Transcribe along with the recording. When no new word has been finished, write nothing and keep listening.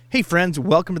Hey friends,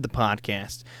 welcome to the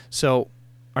podcast. So,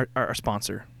 our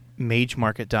sponsor,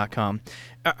 MageMarket.com.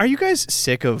 Are you guys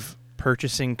sick of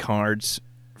purchasing cards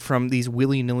from these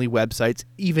willy-nilly websites,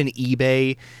 even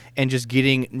eBay, and just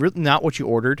getting not what you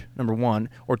ordered, number one,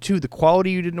 or two, the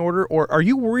quality you didn't order, or are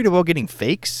you worried about getting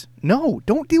fakes? No,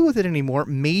 don't deal with it anymore.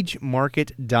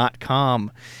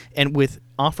 MageMarket.com. And with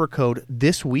offer code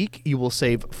this week, you will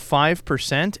save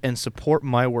 5% and support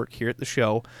my work here at the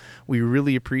show. We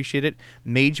really appreciate it.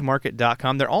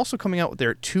 MageMarket.com. They're also coming out with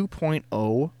their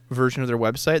 2.0 version of their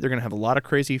website. They're going to have a lot of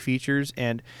crazy features,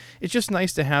 and it's just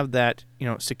nice to have that,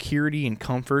 security and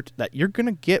comfort that you're going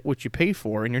to get what you pay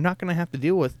for, and you're not going to have to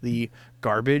deal with the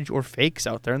garbage or fakes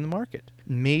out there in the market.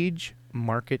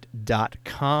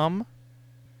 MageMarket.com.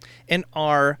 And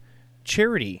our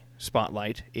charity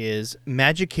spotlight is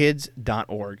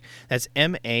MagicKids.org. That's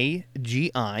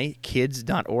MAGI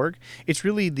kids.org. It's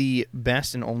really the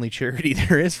best and only charity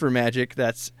there is for magic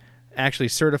that's actually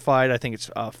certified. I think it's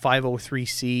a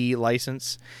 503c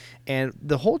license. And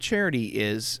the whole charity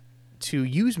is to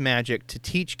use magic to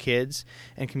teach kids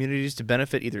and communities to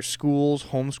benefit either schools,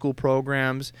 homeschool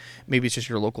programs, maybe it's just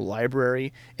your local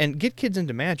library, and get kids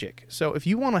into magic. So if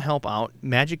you want to help out,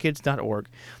 MagicKids.org,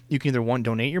 you can either, one,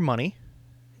 donate your money,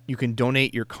 you can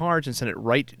donate your cards and send it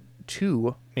right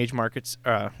to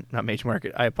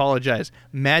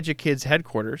Magic Kids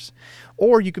headquarters,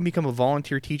 or you can become a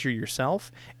volunteer teacher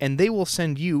yourself, and they will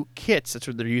send you kits, that's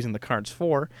what they're using the cards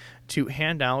for, to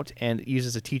hand out and use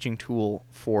as a teaching tool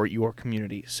for your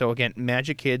community. So again,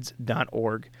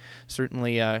 MagicKids.org.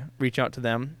 Certainly reach out to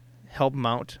them, help them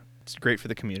out. It's great for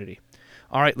the community.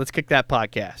 All right, let's kick that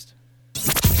podcast.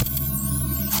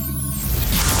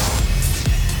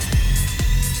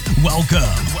 Welcome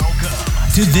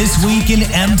to This Week in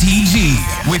MTG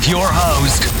with your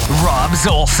host, Rob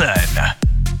Zolson.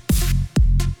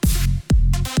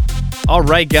 All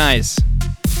right, guys,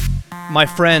 my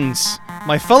friends,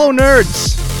 my fellow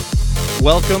nerds,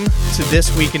 welcome to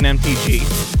This Week in MTG.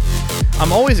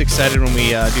 I'm always excited when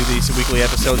we do these weekly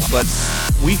episodes, but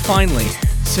we finally,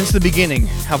 since the beginning,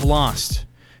 have lost.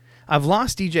 I've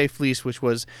lost DJ Fleece, which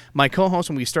was my co-host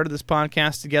when we started this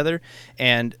podcast together,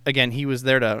 and again, he was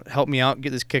there to help me out, get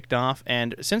this kicked off,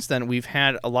 and since then, we've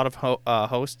had a lot of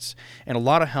hosts and a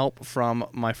lot of help from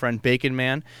my friend Bacon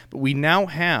Man, but we now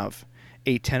have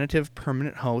a tentative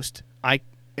permanent host. I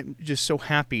am just so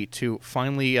happy to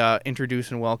finally introduce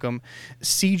and welcome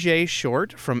CJ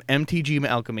Short from MTG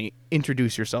Alchemy.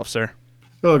 Introduce yourself, sir.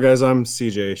 Hello, guys. I'm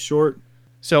CJ Short.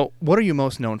 So, what are you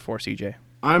most known for, CJ?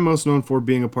 I'm most known for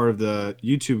being a part of the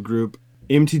YouTube group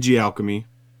MTG Alchemy.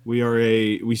 We are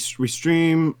we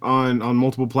stream on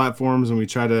multiple platforms, and we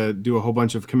try to do a whole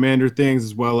bunch of Commander things,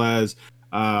 as well as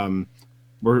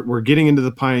we're getting into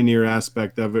the Pioneer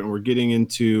aspect of it, and we're getting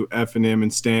into F&M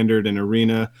and Standard and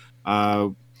Arena.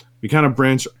 We kind of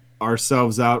branch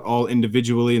ourselves out all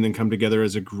individually, and then come together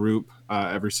as a group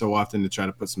every so often to try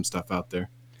to put some stuff out there.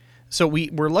 So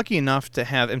we're lucky enough to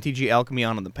have MTG Alchemy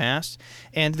on in the past,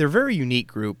 and they're a very unique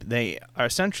group. They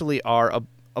essentially are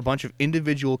a bunch of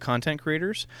individual content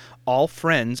creators, all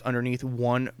friends underneath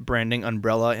one branding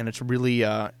umbrella, and it's really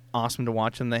awesome to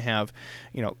watch them. They have,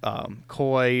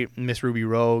 Koi, Miss Ruby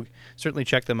Rogue. Certainly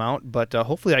check them out, but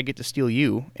hopefully I get to steal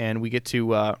you, and we get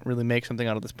to really make something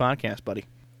out of this podcast, buddy.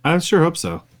 I sure hope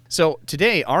so. So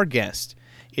today, our guest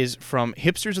is from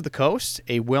Hipsters of the Coast,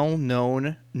 a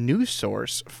well-known news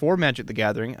source for Magic the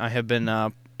Gathering. I have been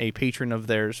a patron of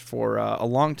theirs for a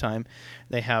long time.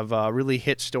 They have really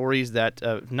hit stories that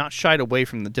not shied away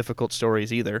from the difficult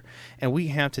stories either. And we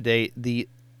have today the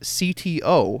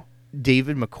CTO,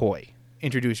 David McCoy.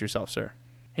 Introduce yourself, sir.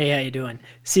 Hey, how you doing?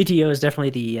 CTO is definitely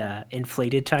the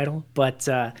inflated title, but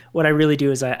what I really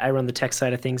do is I run the tech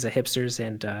side of things at Hipsters,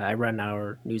 and I run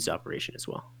our news operation as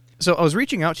well. So I was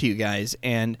reaching out to you guys,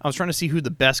 and I was trying to see who the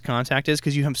best contact is,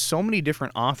 because you have so many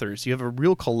different authors. You have a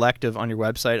real collective on your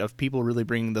website of people really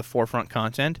bringing the forefront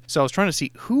content. So I was trying to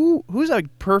see who's a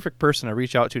perfect person to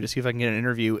reach out to see if I can get an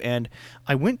interview. And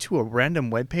I went to a random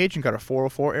webpage and got a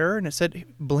 404 error, and it said,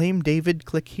 blame David,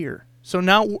 click here. So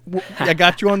now I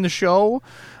got you on the show.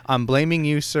 I'm blaming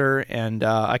you, sir, and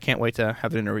I can't wait to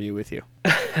have an interview with you.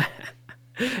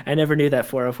 I never knew that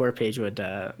 404 page would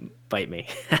bite me.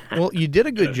 Well, you did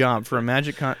a good job for a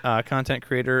Magic content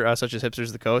creator such as Hipsters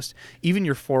of the Coast. Even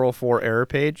your 404 error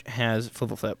page has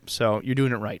flip, so you're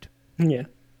doing it right. Yeah.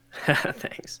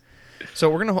 Thanks.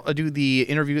 So we're going to do the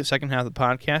interview the second half of the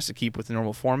podcast to keep with the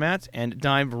normal format and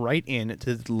dive right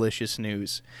into the delicious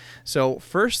news. So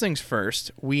first things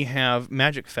first, we have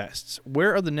Magic Fests.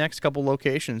 Where are the next couple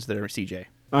locations there, CJ?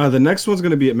 The next one's going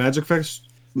to be at Magic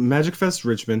Fest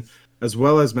Richmond, as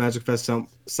well as Magic Fest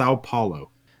Sao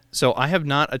Paulo. So I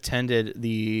haven't attended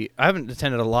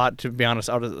a lot, to be honest,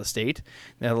 out of the state.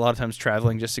 A lot of times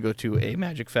traveling just to go to a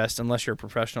Magic Fest, unless you're a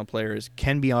professional player,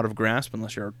 can be out of grasp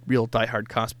unless you're a real diehard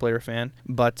cosplayer fan.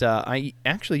 But I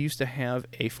actually used to have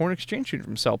a foreign exchange student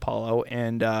from Sao Paulo,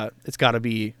 and it's got to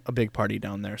be a big party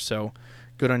down there. So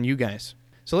good on you guys.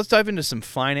 So let's dive into some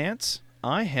finance.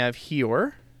 I have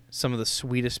here some of the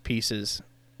sweetest pieces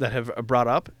that have brought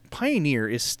up. Pioneer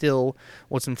is still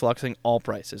what's influxing all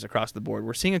prices across the board.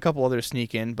 We're seeing a couple others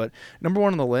sneak in, but number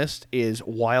one on the list is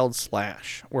Wild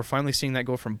Slash. We're finally seeing that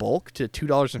go from bulk to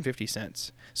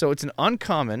 $2.50. So it's an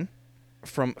uncommon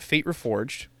from Fate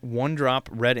Reforged, 1-drop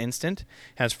red instant,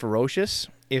 has Ferocious.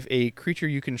 If a creature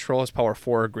you control has power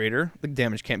 4 or greater, the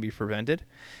damage can't be prevented.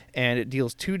 And it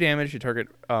deals 2 damage to target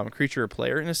creature or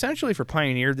player. And essentially for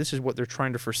Pioneer, this is what they're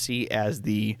trying to foresee as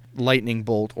the lightning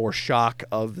bolt or shock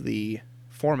of the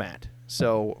format.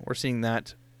 So we're seeing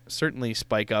that certainly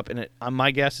spike up. And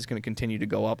my guess is going to continue to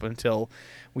go up until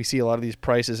we see a lot of these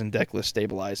prices and deck lists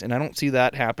stabilize. And I don't see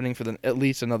that happening for at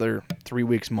least another 3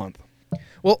 weeks, month.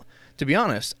 Well, to be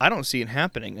honest, I don't see it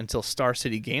happening until Star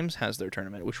City Games has their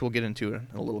tournament, which we'll get into in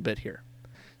a little bit here.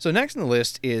 So next on the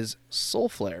list is Soul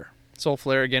Flare. Soul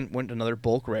Flare, again, went another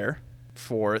bulk rare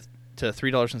to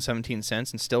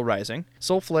 $3.17 and still rising.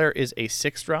 Soul Flare is a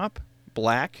 6-drop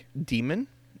black demon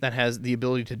that has the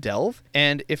ability to delve,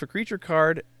 and if a creature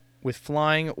card with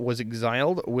flying was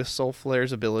exiled with Soul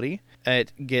Flare's ability,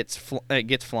 it gets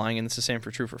flying, and it's the same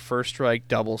true for First Strike,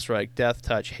 Double Strike, Death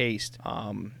Touch, Haste,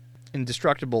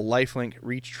 Indestructible, Lifelink,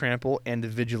 Reach, Trample, and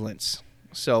Vigilance.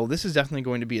 So this is definitely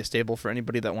going to be a staple for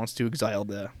anybody that wants to exile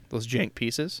those jank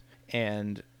pieces.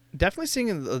 And definitely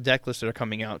seeing the deck lists that are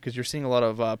coming out, because you're seeing a lot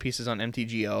of pieces on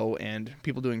MTGO and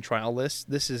people doing trial lists.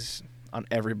 This is on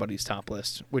everybody's top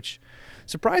list, which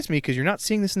surprised me because you're not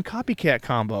seeing this in Copycat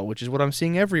Combo, which is what I'm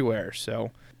seeing everywhere.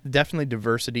 So definitely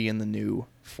diversity in the new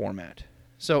format.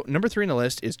 So number 3 on the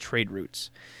list is Trade Routes.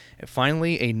 And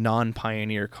finally, a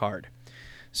non-Pioneer card.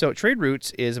 So Trade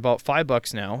Routes is about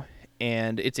 $5 now,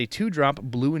 and it's a 2-drop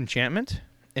blue enchantment.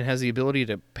 It has the ability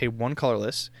to pay 1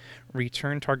 colorless,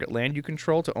 return target land you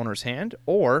control to owner's hand,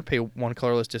 or pay 1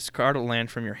 colorless, discard a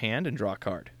land from your hand, and draw a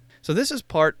card. So this is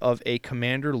part of a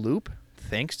commander loop,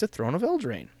 thanks to Throne of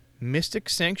Eldraine. Mystic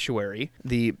Sanctuary,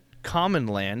 the common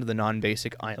land, the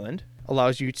non-basic island,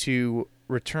 allows you to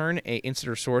return a instant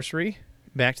or sorcery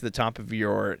back to the top of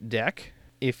your deck,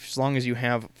 as long as you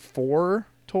have 4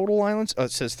 total islands. Oh,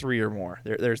 it says 3 or more.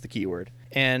 There's the keyword.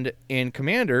 And in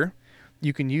Commander,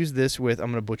 you can use this with,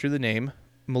 I'm going to butcher the name,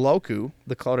 Moloku,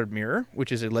 the Clouded Mirror,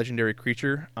 which is a legendary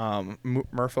creature,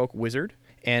 merfolk wizard.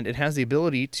 And it has the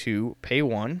ability to pay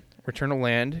 1, return a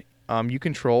land you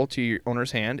control to your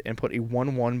owner's hand, and put a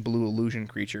 1/1 blue illusion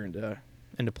creature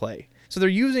into play. So they're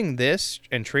using this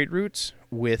and Trade Routes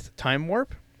with Time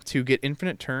Warp to get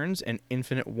infinite turns and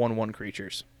infinite 1/1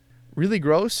 creatures. Really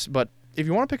gross, but if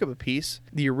you want to pick up a piece,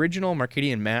 the original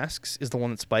Marcadian Masks is the one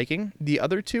that's spiking. The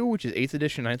other 2, which is 8th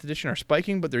edition, 9th edition, are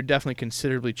spiking, but they're definitely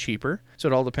considerably cheaper. So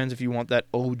it all depends if you want that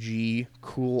OG,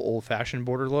 cool, old-fashioned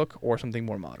border look or something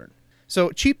more modern.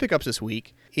 So cheap pickups this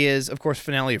week is, of course,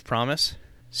 Finale of Promise.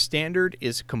 Standard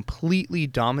is completely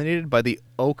dominated by the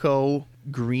Oko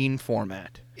green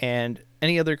format. And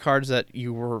any other cards that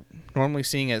you were normally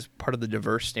seeing as part of the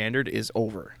diverse standard is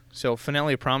over. So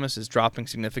Finale of Promise is dropping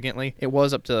significantly. It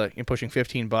was up to pushing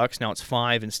 $15. Now it's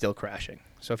 $5 and still crashing.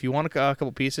 So if you want a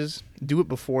couple pieces, do it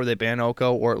before they ban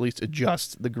Oko, or at least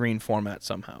adjust the green format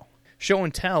somehow. Show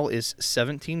and Tell is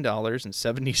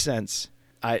 $17.70.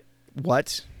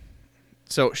 What?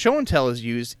 So Show and Tell is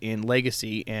used in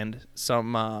Legacy and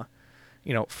some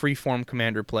freeform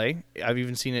Commander play. I've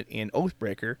even seen it in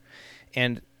Oathbreaker.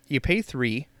 And you pay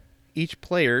 3. Each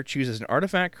player chooses an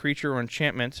artifact, creature, or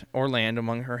enchantment or land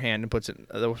among her hand and puts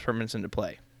those permanents into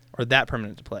play, or that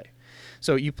permanent into play.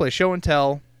 So you play Show and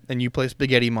Tell, and you play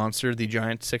Spaghetti Monster, the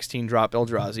giant 16-drop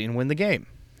Eldrazi, and win the game.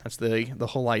 That's the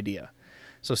whole idea.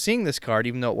 So seeing this card,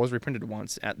 even though it was reprinted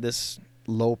once at this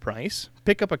low price,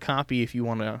 pick up a copy if you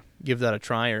want to give that a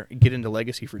try or get into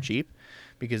Legacy for cheap,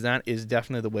 because that is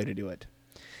definitely the way to do it.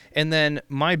 And then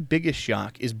my biggest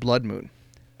shock is Blood Moon.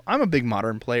 I'm a big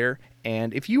Modern player,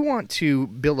 and if you want to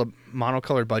build a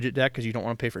monocolored budget deck because you don't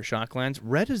want to pay for Shocklands,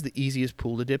 red is the easiest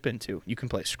pool to dip into. You can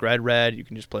play Scred Red, you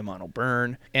can just play Mono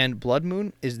Burn, and Blood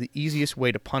Moon is the easiest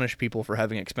way to punish people for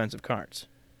having expensive cards.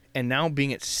 And now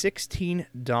being at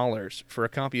 $16 for a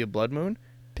copy of Blood Moon,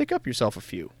 pick up yourself a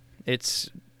few. It's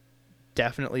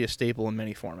definitely a staple in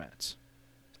many formats.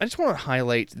 I just want to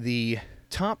highlight the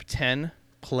top 10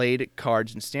 played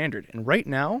cards in Standard, and right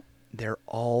now, they're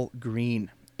all green.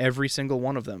 Every single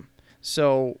one of them.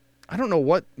 So I don't know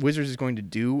what Wizards is going to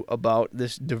do about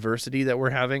this diversity that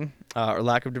we're having, or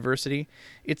lack of diversity.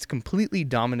 It's completely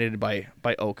dominated by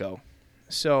Oko.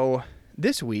 So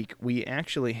this week, we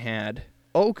actually had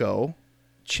Oko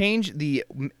change the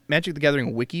Magic the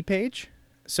Gathering wiki page.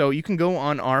 So you can go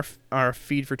on our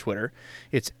feed for Twitter.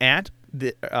 It's at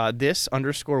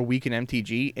this_week in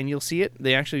MTG, and you'll see it.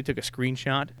 They actually took a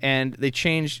screenshot, and they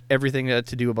changed everything to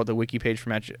do about the wiki page for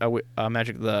Magic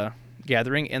the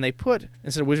Gathering, and they put,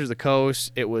 instead of Wizards of the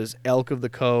Coast, it was Elk of the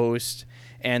Coast,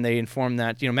 and they informed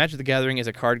that, Magic the Gathering is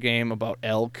a card game about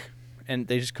elk, and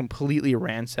they just completely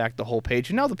ransacked the whole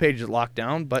page. And now the page is locked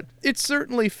down, but it's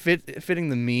certainly fitting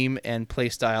the meme and play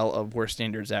style of where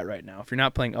Standard's at right now. If you're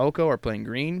not playing Oko or playing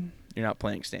Green, you're not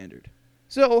playing Standard.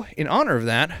 So, in honor of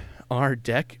that, our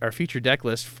featured deck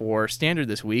list for Standard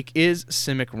this week is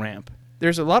Simic Ramp.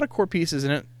 There's a lot of core pieces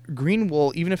in it. Green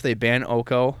will, even if they ban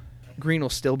Oko, Green will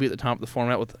still be at the top of the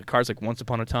format with cards like Once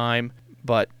Upon a Time,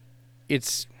 but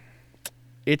it's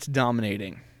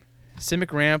dominating.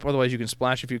 Simic Ramp, otherwise you can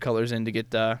splash a few colors in to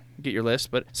get your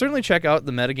list, but certainly check out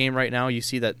the metagame right now. You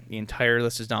see that the entire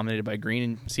list is dominated by Green,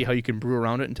 and see how you can brew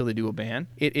around it until they do a ban.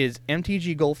 It is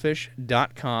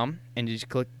mtggoldfish.com, and you just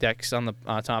click decks on the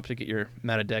top to get your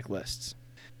meta deck lists.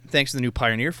 Thanks to the new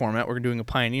Pioneer format, we're doing a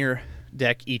Pioneer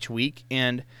deck each week,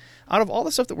 and out of all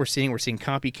the stuff that we're seeing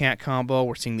Copycat combo,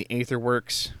 we're seeing the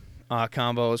Aetherworks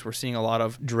combos, we're seeing a lot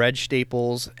of Dredge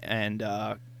staples, and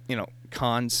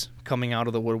cons coming out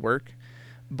of the woodwork.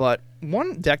 But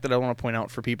one deck that I want to point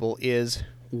out for people is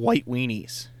White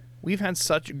Weenies. We've had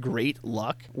such great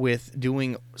luck with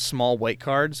doing small white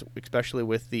cards, especially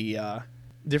with the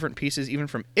different pieces, even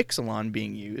from Ixalan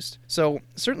being used. So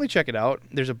certainly check it out.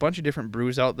 There's a bunch of different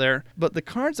brews out there, but the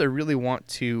cards I really want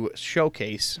to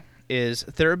showcase is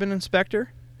Therbin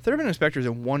Inspector. Therbin Inspector is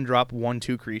a 1-drop,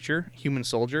 1/2 creature, human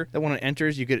soldier, that when it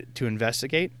enters, you get to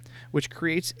investigate, which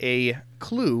creates a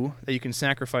clue that you can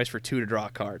sacrifice for 2 to draw a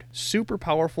card. Super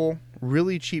powerful,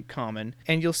 really cheap common,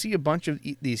 and you'll see a bunch of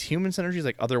these human synergies,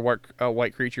 like other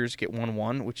white creatures get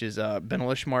 1/1, which is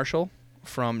Benalish Marshal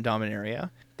from Dominaria.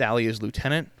 Thalia's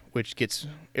Lieutenant, which gets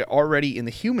already in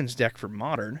the humans deck for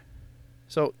Modern.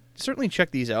 So certainly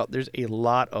check these out. There's a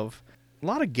lot of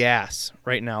gas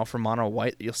right now for mono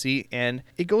white that you'll see, and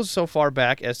it goes so far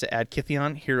back as to add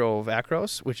Kithion, Hero of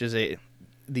Akros, which is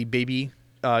the baby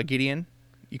Gideon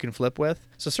you can flip with.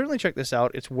 So certainly check this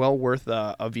out. It's well worth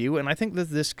a view, and I think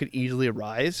that this could easily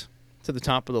rise to the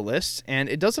top of the list, and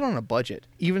it does it on a budget.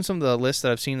 Even some of the lists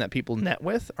that I've seen that people net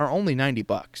with are only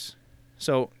 $90.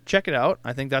 So check it out.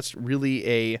 I think that's really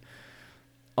a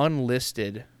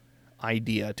unlisted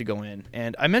idea to go in.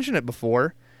 And I mentioned it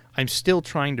before, I'm still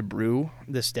trying to brew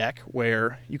this deck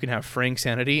where you can have Fraying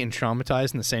Sanity and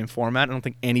Traumatize in the same format. I don't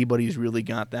think anybody's really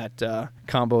got that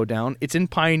combo down. It's in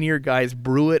Pioneer, guys.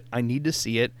 Brew it. I need to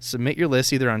see it. Submit your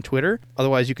list either on Twitter.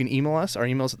 Otherwise, you can email us. Our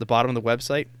email's at the bottom of the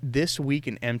website,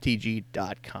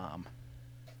 thisweekinmtg.com.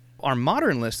 Our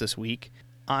Modern list this week,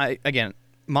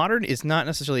 Modern is not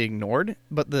necessarily ignored,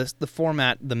 but the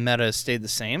format, the meta has stayed the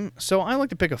same. So I like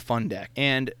to pick a fun deck.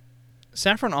 And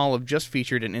Saffron Olive just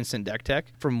featured an instant deck tech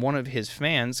from one of his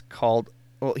fans called,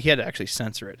 well, he had to actually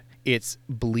censor it. It's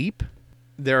Bleep.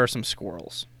 There are some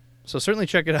squirrels. So certainly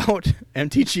check it out,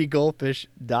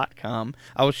 mtggoldfish.com.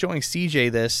 I was showing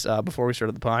CJ this before we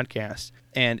started the podcast,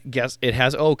 and guess it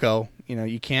has Oko.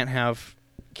 You can't have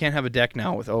a deck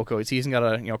now with Oko. He hasn't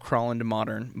got to crawl into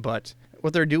Modern, but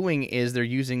what they're doing is they're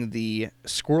using the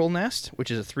Squirrel Nest,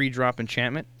 which is a 3-drop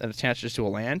enchantment that attaches to a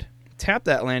land. Tap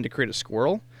that land to create a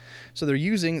squirrel. So they're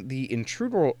using the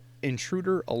Intruder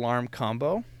Alarm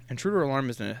combo. Intruder Alarm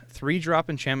is a 3-drop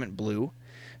enchantment blue.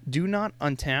 Do not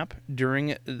untap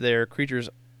during their creature's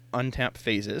untap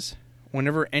phases.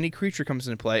 Whenever any creature comes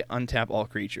into play, untap all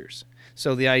creatures.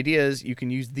 So the idea is you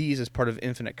can use these as part of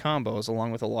infinite combos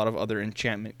along with a lot of other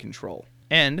enchantment control.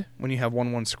 And when you have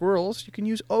 1/1 squirrels, you can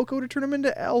use Oko to turn them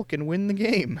into elk and win the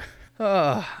game.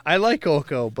 I like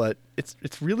Oko, but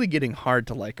it's really getting hard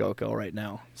to like Oko right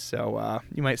now. So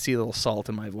you might see a little salt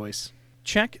in my voice.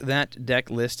 Check that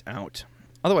deck list out.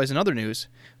 Otherwise, in other news,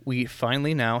 we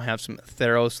finally now have some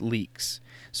Theros leaks.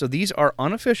 So these are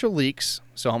unofficial leaks.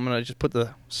 So I'm going to just put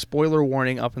the spoiler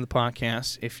warning up in the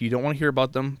podcast. If you don't want to hear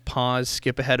about them, pause,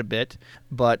 skip ahead a bit.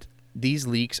 But these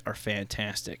leaks are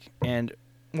fantastic. And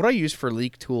what I use for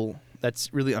leak tool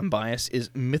that's really unbiased is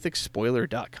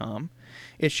mythicspoiler.com.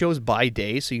 It shows by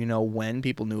day, so you know when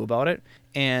people knew about it.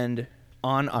 And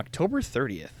on October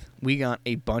 30th, we got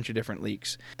a bunch of different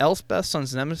leaks. Elspeth,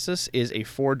 Sun's Nemesis is a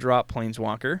 4-drop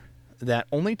planeswalker that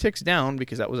only ticks down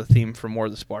because that was a theme from War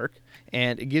of the Spark.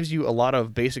 And it gives you a lot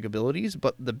of basic abilities,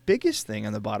 but the biggest thing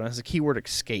on the bottom is the keyword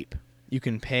escape. you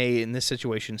can pay, in this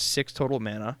situation, 6 total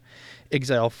mana,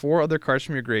 exile 4 other cards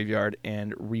from your graveyard,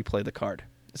 and replay the card.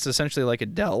 It's essentially like a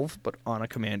Delve, but on a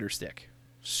commander stick.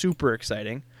 Super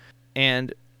exciting.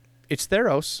 And it's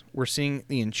Theros. We're seeing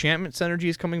the enchantment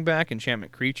synergies coming back,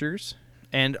 enchantment creatures,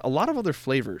 and a lot of other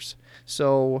flavors.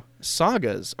 So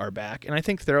sagas are back, and I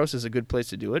think Theros is a good place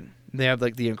to do it. They have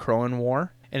like the Akroan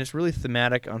War, and it's really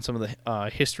thematic on some of the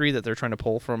history that they're trying to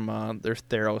pull from their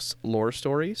Theros lore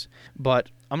stories. But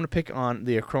I'm going to pick on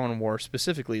the Akroan War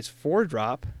specifically. It's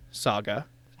 4-drop saga.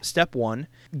 Step 1,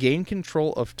 gain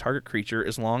control of target creature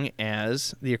as long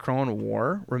as the Akroan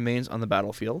War remains on the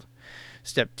battlefield.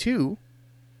 Step 2,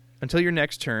 until your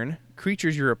next turn,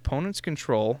 creatures your opponent's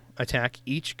control attack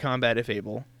each combat if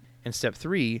able. And step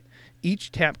 3,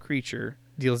 each tap creature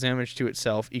deals damage to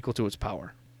itself equal to its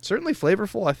power. Certainly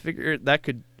flavorful. I figure that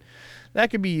could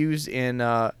be used in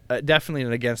definitely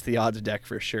an against the odds deck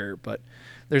for sure. But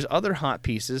there's other hot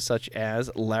pieces such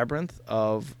as Labyrinth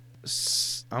of,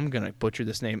 I'm gonna butcher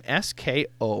this name,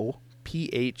 Skophos.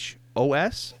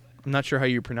 I'm not sure how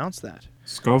you pronounce that.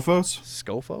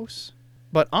 Skophos.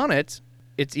 But on it,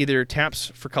 it's either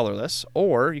taps for colorless,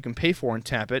 or you can pay for and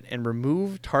tap it and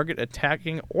remove target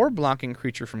attacking or blocking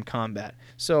creature from combat.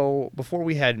 So before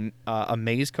we had a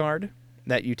maze card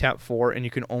that you tap for and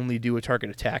you can only do a target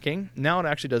attacking. Now it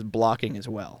actually does blocking as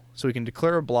well. So we can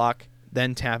declare a block,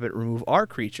 then tap it, remove our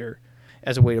creature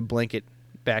as a way to blink it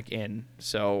back in.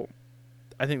 So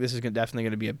I think this is definitely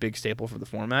going to be a big staple for the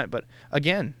format. But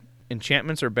again,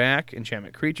 enchantments are back,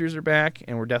 enchantment creatures are back,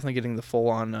 and we're definitely getting the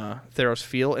full-on Theros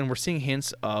feel, and we're seeing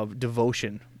hints of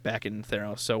devotion back in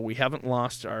Theros. So we haven't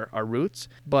lost our roots,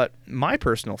 but my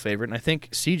personal favorite, and I think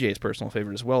CJ's personal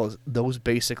favorite as well, is those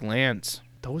basic lands.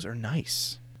 Those are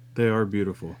nice. They are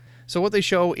beautiful. So what they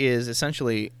show is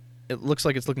essentially, it looks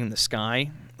like it's looking in the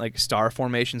sky, like star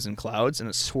formations and clouds, and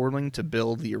it's swirling to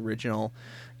build the original,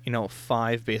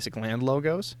 5 basic land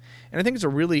logos. And I think it's a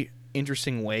really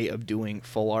interesting way of doing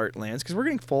full art lands, because we're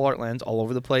getting full art lands all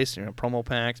over the place, promo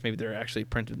packs, maybe they're actually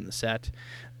printed in the set.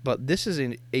 But this is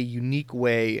a unique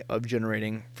way of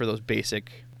generating for those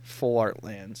basic full art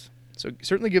lands. So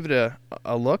certainly give it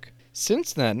a look.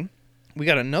 Since then, we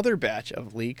got another batch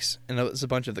of leaks, and it's a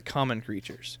bunch of the common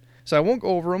creatures. So I won't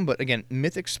go over them, but again,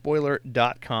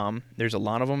 mythicspoiler.com. There's a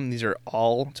lot of them. These are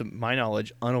all, to my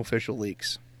knowledge, unofficial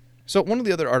leaks. So one of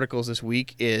the other articles this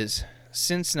week is,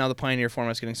 since now the Pioneer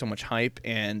format is getting so much hype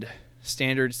and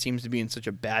Standard seems to be in such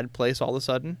a bad place all of a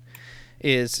sudden,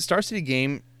 is Star City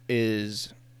Game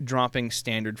is dropping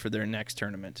Standard for their next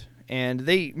tournament. And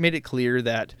they made it clear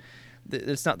that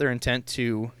it's not their intent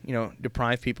to,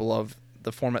 deprive people of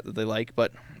the format that they like,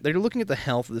 but they're looking at the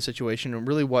health of the situation and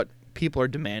really what people are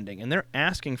demanding. And they're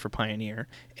asking for Pioneer,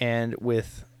 and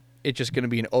with it just going to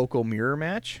be an Oko mirror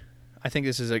match, I think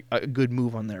this is a good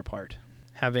move on their part.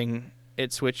 Having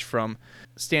it switch from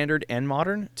Standard and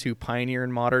Modern to Pioneer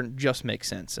and Modern just makes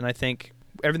sense. And I think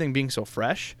everything being so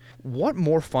fresh, what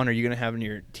more fun are you going to have in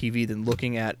your TV than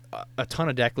looking at a ton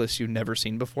of deck lists you've never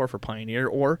seen before for Pioneer,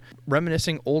 or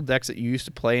reminiscing old decks that you used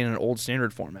to play in an old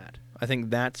Standard format? I think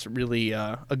that's really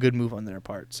a good move on their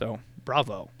part, so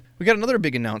bravo. We got another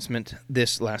big announcement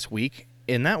this last week,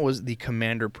 and that was the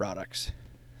Commander products.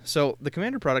 So the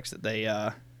Commander products that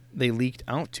they leaked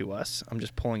out to us, I'm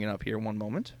just pulling it up here one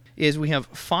moment, is we have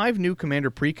 5 new Commander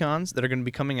precons that are going to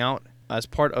be coming out as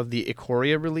part of the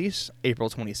Ikoria release, April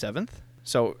 27th.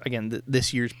 So again,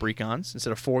 this year's precons,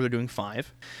 instead of 4, they're doing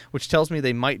 5, which tells me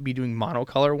they might be doing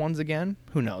monocolor ones again.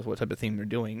 Who knows what type of theme they're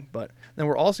doing. But then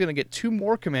we're also going to get 2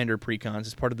 more Commander precons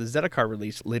as part of the Zendikar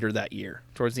release later that year,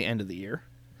 towards the end of the year.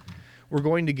 We're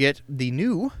going to get the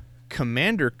new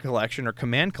Commander collection, or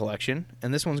Command collection,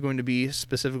 and this one's going to be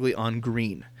specifically on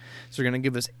green. So they're going to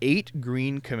give us 8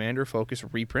 green Commander focus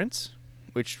reprints,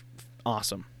 which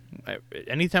awesome.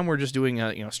 Anytime we're just doing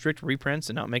strict reprints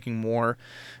and not making more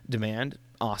demand,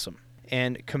 awesome.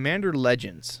 And Commander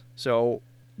Legends. So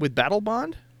with Battle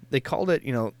Bond, they called it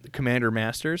Commander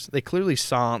Masters. They clearly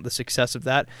saw the success of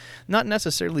that, not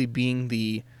necessarily being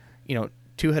the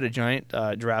 2-headed giant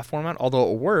draft format,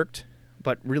 although it worked,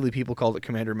 but really people called it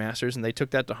Commander Masters, and they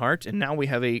took that to heart, and now we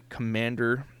have a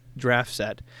Commander draft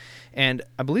set. And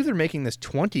I believe they're making this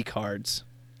 20 cards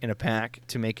in a pack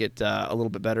to make it a little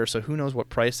bit better, so who knows what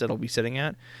price that'll be sitting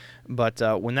at. But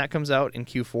when that comes out in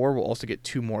Q4, we'll also get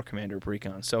 2 more Commander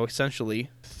precons. So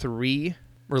essentially 3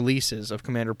 releases of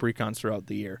Commander precons throughout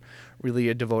the year,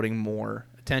 really devoting more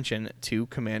attention to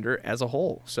Commander as a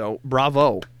whole. So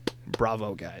bravo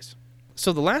guys.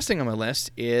 So the last thing on my list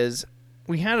is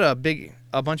we had a big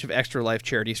a bunch of Extra Life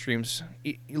charity streams.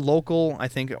 Local, I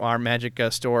think our Magic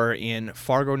store in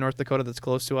Fargo, North Dakota, that's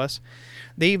close to us,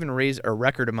 they even raised a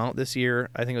record amount this year.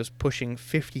 I think it was pushing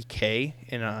 $50K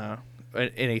in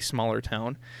a smaller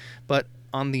town. But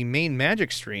on the main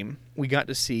Magic stream, we got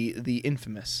to see the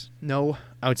infamous, no,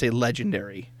 I would say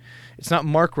legendary. It's not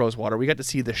Mark Rosewater. We got to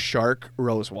see the Shark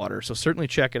Rosewater. So certainly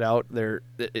check it out.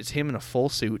 It's him in a full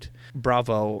suit.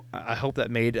 Bravo. I hope that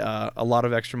made a lot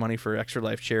of extra money for Extra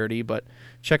Life charity. But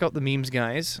check out the memes,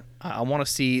 guys. I want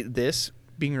to see this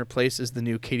being replaced as the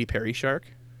new Katy Perry shark.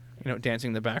 Dancing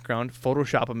in the background.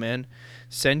 Photoshop them in.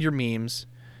 Send your memes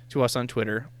to us on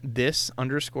Twitter.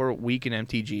 _week in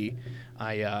MTG.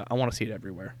 I want to see it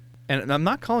everywhere. And I'm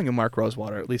not calling him Mark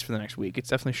Rosewater, at least for the next week. It's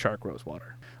definitely Shark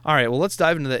Rosewater. All right, well, let's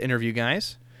dive into the interview,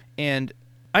 guys. And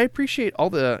I appreciate all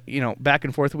the, back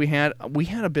and forth we had. We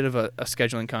had a bit of a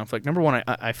scheduling conflict. Number one,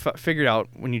 I figured out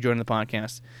when you joined the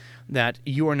podcast that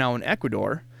you are now in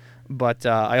Ecuador, but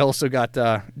I also got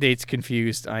dates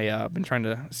confused. I've been trying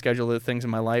to schedule other things in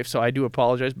my life, so I do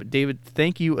apologize. But David,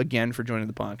 thank you again for joining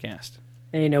the podcast.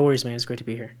 Hey, no worries, man. It's great to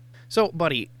be here. So,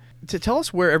 buddy, to tell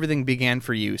us where everything began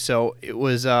for you. So it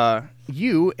was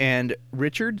you and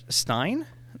Richard Stein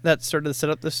that started to set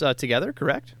up this together,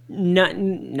 correct? No,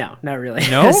 not really.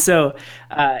 No? So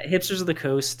Hipsters of the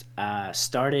Coast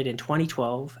started in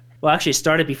 2012. Well, actually, it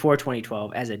started before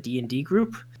 2012 as a D&D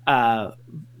group under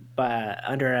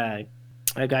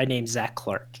a guy named Zach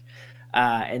Clark.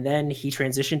 And then he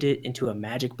transitioned it into a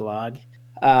Magic blog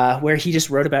where he just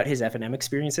wrote about his FNM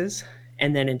experiences.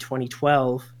 And then in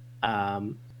 2012,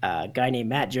 a guy named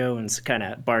Matt Jones kind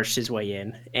of barged his way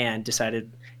in and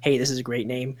decided, hey, this is a great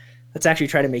name. Let's actually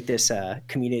try to make this a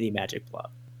community Magic blog.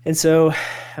 And so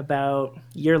about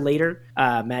a year later,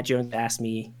 Matt Jones asked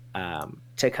me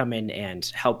to come in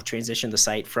and help transition the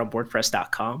site from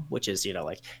WordPress.com, which is,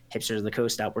 like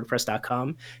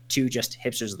hipstersofthecoast.wordpress.com, to just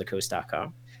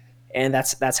hipstersofthecoast.com. And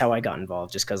that's how I got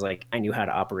involved, just because I knew how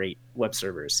to operate web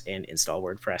servers and install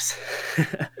WordPress.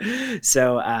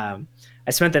 So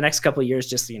I spent the next couple of years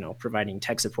just providing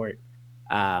tech support.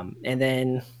 And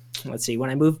then let's see, when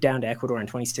I moved down to Ecuador in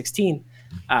 2016,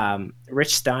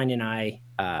 Rich Stein and I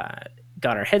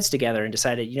got our heads together and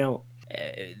decided,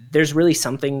 there's really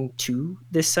something to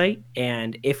this site,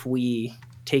 and if we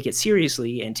take it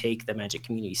seriously and take the Magic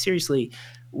community seriously,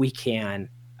 we can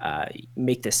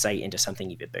make this site into something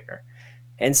even bigger.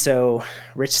 And so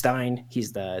Rich Stein,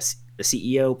 he's the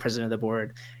CEO, president of the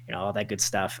board, all that good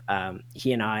stuff.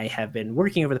 He and I have been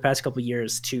working over the past couple of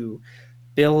years to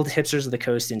build Hipsters of the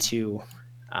Coast into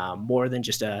more than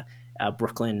just a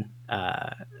Brooklyn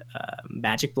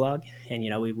Magic blog. And,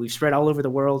 we've spread all over the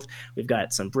world. We've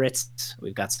got some Brits.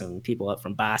 We've got some people up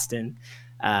from Boston.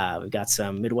 We've got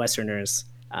some Midwesterners.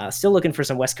 Still looking for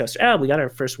some West Coaster. We got our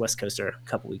first West Coaster a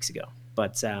couple weeks ago.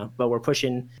 But we're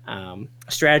pushing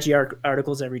strategy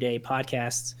articles every day,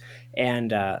 podcasts.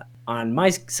 And on my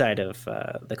side of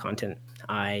the content,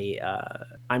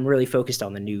 I'm really focused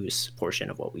on the news portion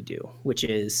of what we do, which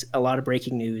is a lot of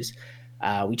breaking news.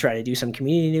 We try to do some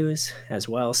community news as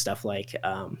well, stuff like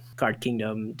Card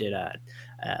Kingdom did a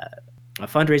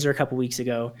fundraiser a couple weeks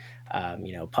ago.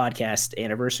 Podcast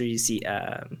anniversaries,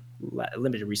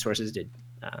 Limited Resources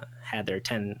had their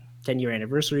 10-year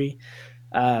anniversary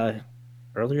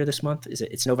earlier this month.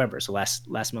 It's November, so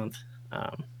last month.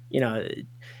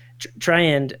 Try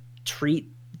and treat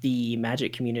the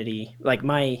Magic community like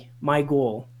my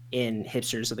goal in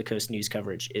Hipsters of the Coast news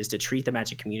coverage is to treat the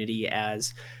Magic community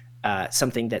as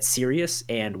something that's serious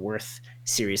and worth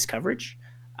serious coverage,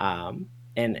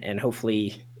 and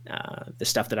hopefully the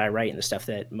stuff that I write and the stuff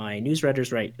that my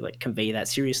newsreaders write convey that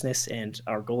seriousness. And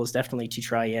our goal is definitely to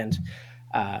try and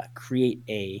create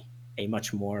a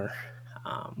much more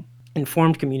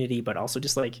informed community, but also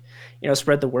just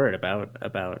spread the word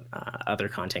about other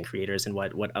content creators and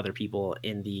what other people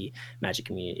in the Magic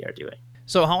community are doing.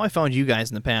 So how I found you guys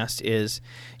in the past is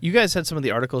you guys had some of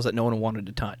the articles that no one wanted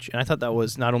to touch. And I thought that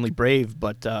was not only brave,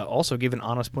 but also give an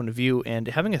honest point of view. And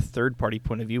having a third-party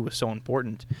point of view was so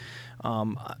important.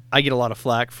 I get a lot of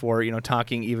flack for,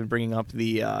 even bringing up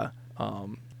the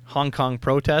Hong Kong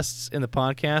protests in the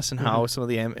podcast and how some of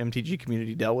the MTG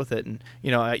community dealt with it. And,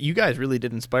 you guys really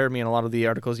did inspire me in a lot of the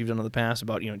articles you've done in the past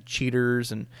about,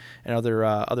 cheaters and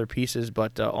other pieces,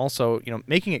 but also,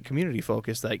 making it community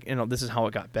focused, this is how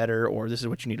it got better, or this is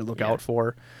what you need to look out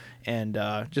for. And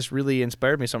just really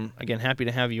inspired me. So I'm, again, happy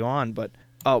to have you on. But,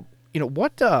 it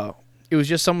was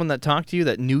just someone that talked to you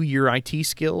that knew your IT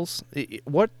skills.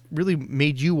 What really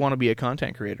made you want to be a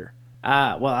content creator?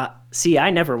 I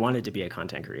never wanted to be a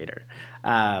content creator.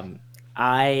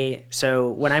 So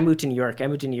when I moved to New York,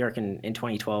 in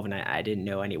 2012, and I didn't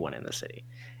know anyone in the city.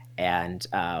 And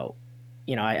I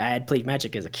had played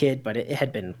Magic as a kid, but it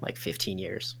had been like 15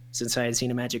 years since I had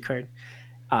seen a Magic card.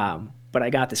 But I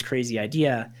got this crazy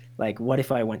idea, like, what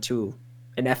if I went to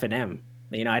an F&M?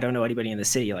 I don't know anybody in the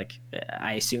city. Like,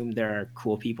 I assume there are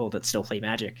cool people that still play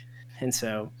Magic. And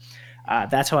so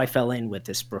that's how I fell in with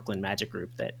this Brooklyn Magic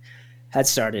group that had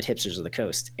started Hipsters of the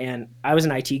Coast. And I was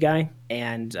an IT guy,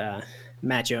 and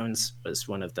Matt Jones was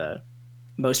one of the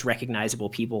most recognizable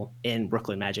people in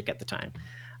Brooklyn Magic at the time.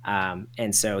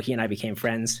 And so he and I became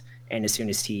friends. And as soon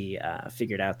as he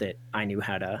figured out that I knew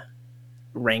how to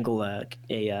wrangle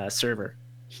a server,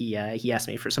 he asked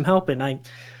me for some help, and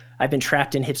I've been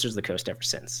trapped in Hipsters of the Coast ever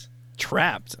since.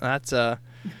 Trapped? That's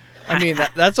I mean,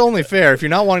 that's only fair. If you're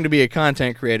not wanting to be a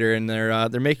content creator and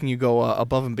they're making you go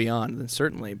above and beyond, then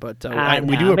certainly. But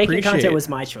we do appreciate making content was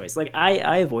my choice. Like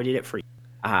I avoided it for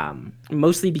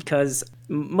mostly because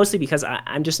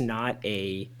I'm just not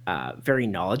a very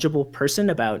knowledgeable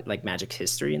person about like Magic's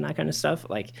history and that kind of stuff.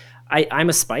 Like I'm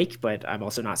a Spike, but I'm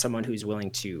also not someone who's willing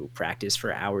to practice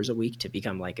for hours a week to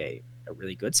become like a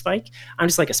really good Spike. I'm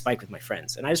just like a Spike with my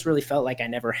friends, and I just really felt like I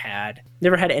never had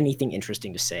anything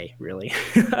interesting to say, really.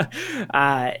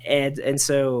 And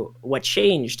so what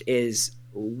changed is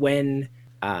when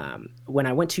I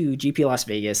went to GP Las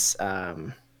Vegas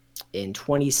in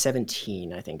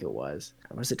 2017, I think it was.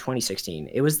 Or was it 2016?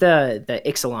 It was the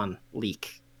Ixalan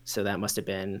leak, so that must have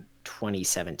been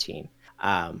 2017.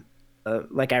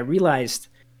 Like I realized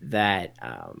that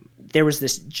there was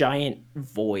this giant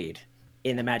void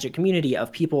in the Magic community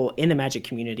of people in the Magic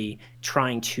community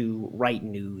trying to write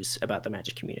news about the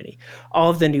Magic community. All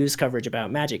of the news coverage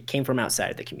about Magic came from outside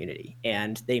of the community,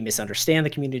 and they misunderstand the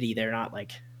community. They're not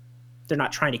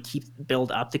trying to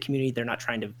build up the community. They're not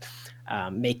trying to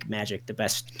make Magic the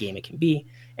best game it can be.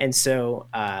 And so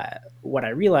what I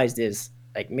realized is,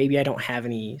 like, maybe I don't have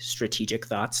any strategic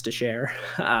thoughts to share,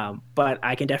 but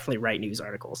I can definitely write news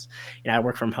articles. I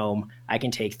work from home. I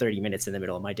can take 30 minutes in the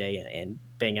middle of my day and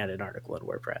bang out an article in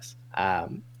WordPress.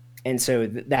 And so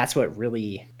that's what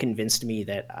really convinced me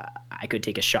that I could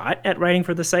take a shot at writing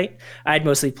for the site. I'd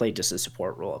mostly played just a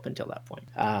support role up until that point.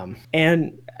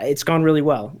 And it's gone really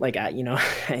well. Like,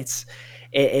 it's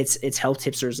helped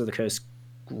Hipsters of the Coast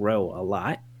grow a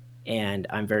lot, and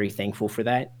I'm very thankful for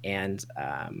that. And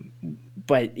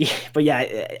but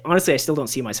yeah, honestly, I still don't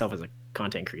see myself as a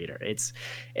content creator. It's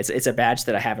a badge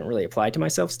that I haven't really applied to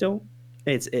myself still.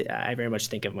 I very much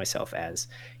think of myself as,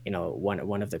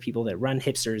 one of the people that run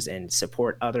Hipsters and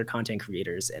support other content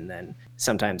creators, and then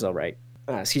sometimes I'll write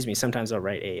a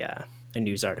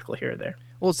news article here or there.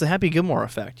 Well, it's the Happy Gilmore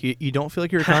effect. You don't feel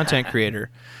like you're a content creator,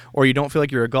 or you don't feel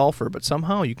like you're a golfer, but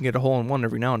somehow you can get a hole-in-one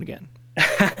every now and again.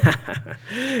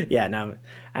 Yeah, no,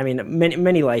 I mean,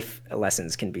 many life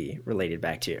lessons can be related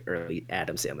back to early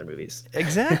Adam Sandler movies.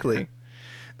 Exactly.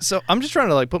 So I'm just trying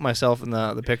to put myself in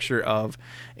the picture of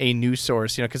a news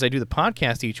source, because I do the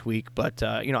podcast each week, but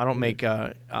I don't make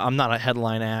I'm not a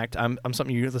headline act. I'm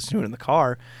something you listen to in the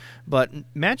car. But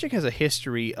Magic has a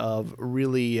history of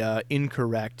really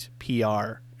incorrect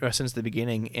PR since the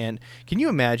beginning. And can you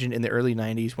imagine in the early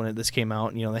 90s when this came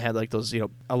out, they had those,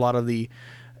 a lot of the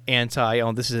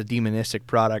this is a demonistic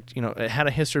product. It had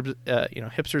a history,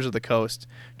 Hipsters of the Coast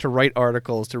to write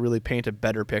articles to really paint a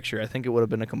better picture. I think it would have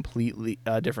been a completely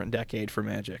different decade for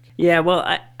Magic. Yeah, well,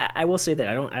 I will say that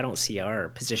I don't see our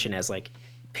position as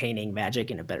painting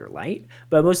Magic in a better light,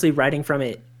 but mostly writing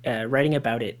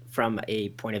about it from a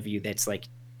point of view that's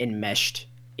enmeshed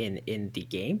in the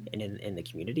game and in the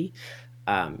community.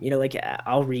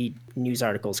 I'll read news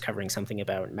articles covering something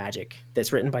about Magic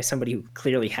that's written by somebody who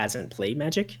clearly hasn't played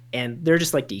Magic, and they're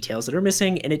just details that are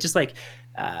missing, and it just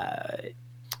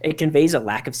it conveys a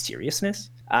lack of seriousness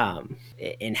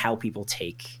in how people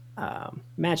take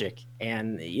Magic.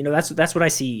 And that's what I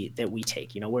see that we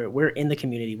take. We're in the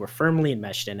community, we're firmly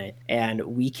enmeshed in it, and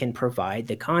we can provide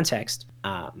the context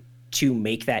to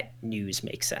make that news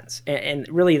make sense. And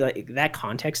really, that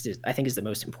context I think is the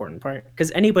most important part,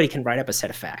 because anybody can write up a set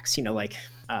of facts.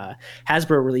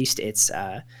 Hasbro released its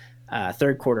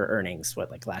third quarter earnings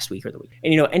last week or the week,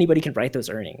 and anybody can write those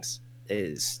earnings.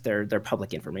 They're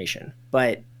public information.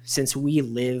 But since we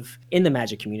live in the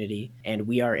Magic community and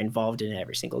we are involved in it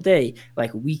every single day,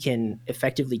 we can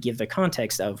effectively give the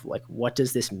context of what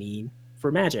does this mean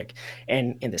for Magic.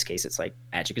 And in this case, it's like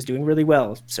Magic is doing really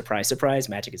well. Surprise, surprise,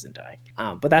 Magic isn't dying.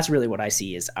 But that's really what I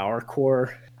see is our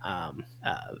core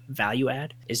value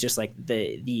add is just like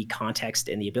the context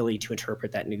and the ability to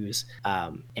interpret that news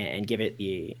and give it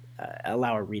the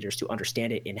allow our readers to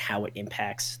understand it and how it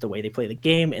impacts the way they play the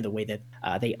game and the way that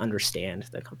they understand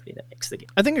the company that makes the game.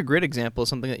 I think a great example is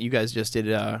something that you guys just did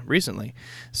recently.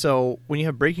 So when you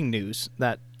have breaking news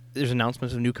that there's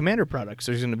announcements of new Commander products,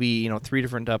 there's going to be 3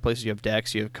 different places. You have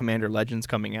decks, you have Commander Legends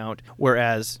coming out,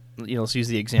 whereas let's use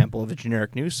the example of a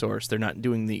generic news source. They're not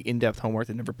doing the in-depth homework,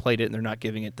 they never played it, and they're not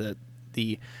giving it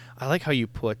the I like how you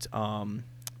put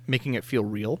making it feel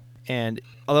real. And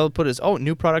all they'll put is,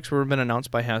 new products were been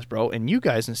announced by Hasbro, and you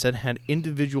guys instead had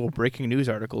individual breaking news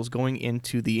articles going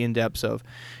into the in-depths of,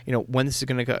 when this is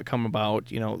going to come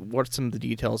about, what some of the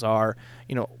details are,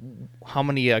 how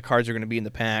many cards are going to be in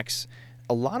the packs.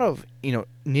 A lot of,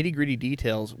 nitty-gritty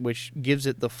details, which gives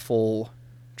it the full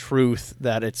truth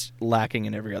that it's lacking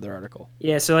in every other article.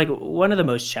 Yeah, so like one of the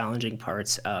most challenging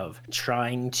parts of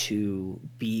trying to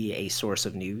be a source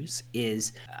of news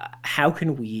is how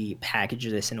can we package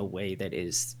this in a way that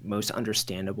is most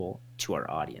understandable to our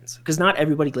audience? Because not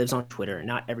everybody lives on Twitter,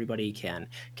 not everybody can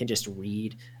just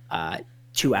read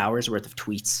 2 hours worth of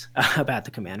tweets about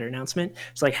the Commander announcement.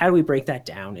 So like, how do we break that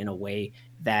down in a way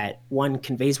that one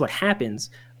conveys what happens,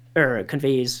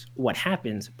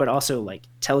 but also like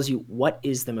tells you what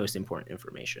is the most important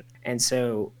information? And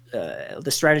so the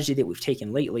strategy that we've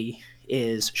taken lately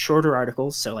is shorter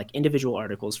articles, so like individual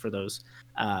articles for those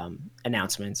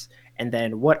announcements, and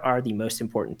then what are the most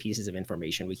important pieces of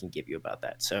information we can give you about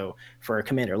that. So for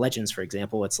Commander Legends, for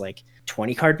example, it's like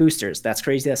 20 card boosters. That's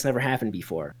crazy. That's never happened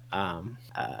before.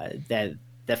 That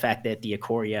the fact that the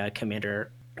Ikoria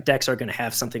Commander decks are going to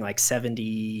have something like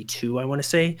 72, I want to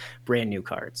say, brand new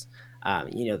cards.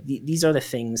 These are the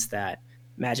things that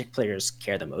Magic players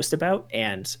care the most about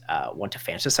and want to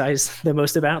fantasize the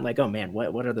most about. Like, oh man,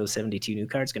 what are those 72 new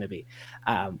cards going to be?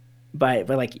 But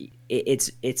like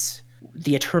it's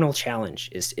the eternal challenge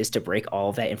is to break all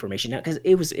of that information down, because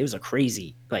it was a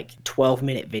crazy like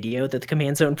 12-minute video that the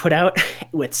Command Zone put out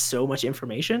with so much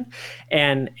information,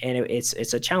 and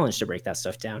it's a challenge to break that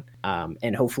stuff down.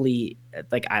 And hopefully,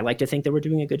 like I like to think that we're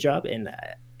doing a good job, and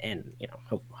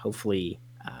hopefully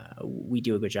we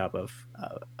do a good job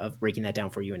of breaking that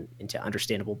down for you into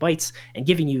understandable bites and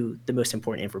giving you the most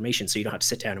important information, so you don't have to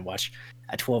sit down and watch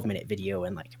a 12-minute video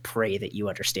and like pray that you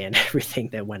understand everything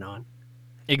that went on.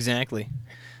 Exactly.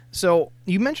 So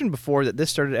you mentioned before that this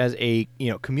started as a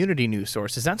community news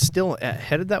source. Is that still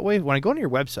headed that way? When I go to your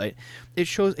website, it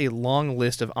shows a long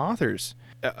list of authors.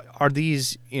 Are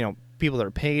these people that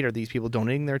are paid? Are these people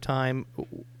donating their time?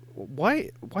 Why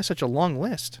such a long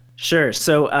list? Sure.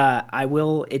 So I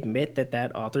will admit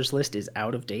that authors list is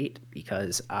out of date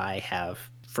because I have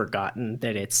forgotten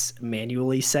that it's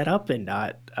manually set up and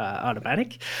not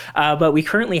automatic. But we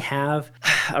currently have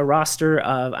a roster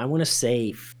of, I want to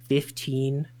say,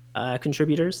 15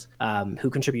 contributors who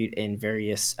contribute in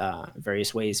various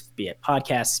ways, be it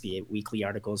podcasts, be it weekly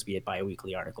articles, be it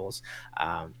bi-weekly articles.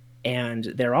 And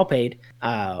they're all paid.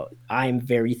 I'm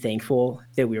very thankful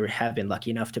that we have been lucky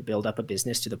enough to build up a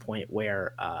business to the point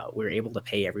where we're able to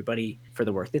pay everybody for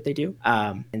the work that they do.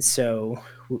 And so,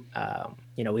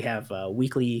 we have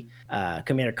weekly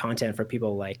Commander content for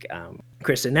people like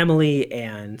Chris and Emily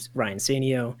and Ryan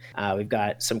Sanio. We've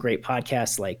got some great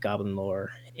podcasts like Goblin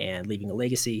Lore and Leaving a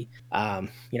Legacy.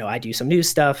 I do some news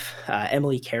stuff.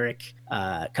 Emily Carrick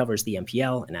covers the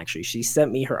MPL, and actually she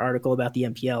sent me her article about the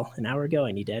MPL an hour ago.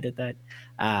 I need to edit that.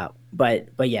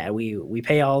 But yeah, we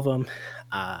pay all of them.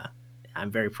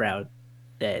 I'm very proud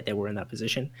that we're in that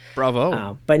position.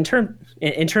 Bravo. But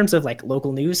in terms of like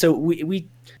local news, so we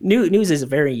news is a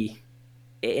very,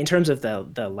 in terms of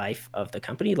the life of the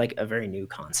company, like a very new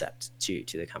concept to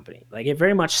the company. Like it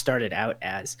very much started out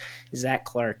as Zach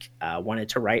Clark wanted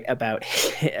to write about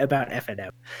FNM,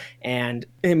 and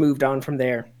it moved on from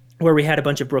there, where we had a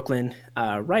bunch of Brooklyn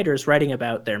writers writing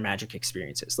about their Magic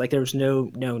experiences. Like there was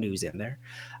no news in there,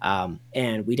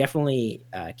 and we definitely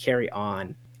carry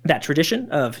on that tradition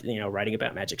of writing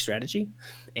about Magic strategy.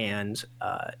 And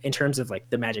in terms of like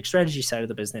the Magic strategy side of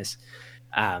the business,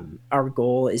 our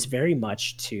goal is very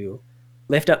much to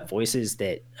lift up voices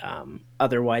that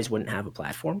otherwise wouldn't have a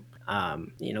platform.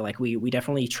 Like we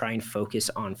definitely try and focus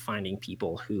on finding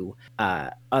people who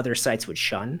other sites would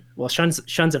shun. Well,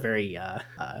 shun's a very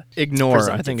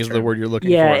ignore, I think, is the word you're looking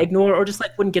for. Yeah, ignore, or just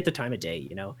like wouldn't get the time of day.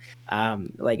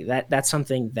 Like that's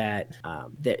something that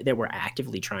that we're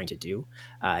actively trying to do.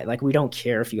 Like we don't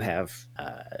care if you have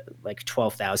like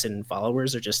 12,000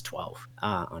 followers or just 12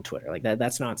 on Twitter. Like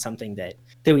that's not something that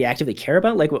we actively care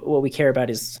about. Like what we care about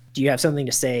is, do you have something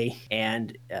to say,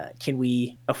 and can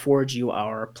we afford you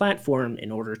our platform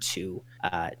in order to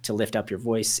lift up your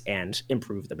voice and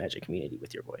improve the Magic community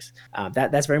with your voice.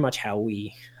 That's very much how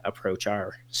we approach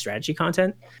our strategy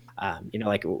content.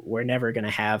 Like we're never going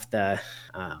to have the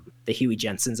Huey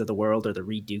Jensens of the world or the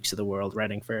Reed Dukes of the world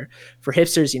writing for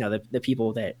hipsters. The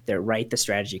people that write the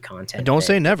strategy content. Don't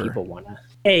say never. People want to.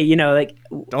 Hey, like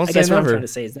don't I say guess never. What I'm trying to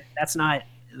say is that's not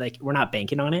like we're not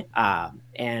banking on it.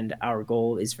 And our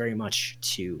goal is very much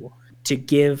to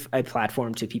give a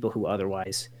platform to people who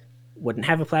otherwise wouldn't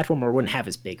have a platform or wouldn't have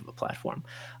as big of a platform.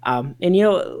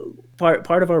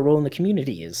 Part of our role in the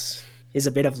community is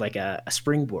a bit of like a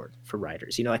springboard for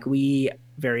writers. Like we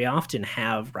very often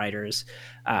have writers,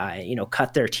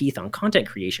 cut their teeth on content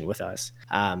creation with us,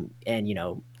 and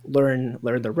learn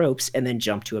the ropes and then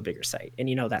jump to a bigger site. And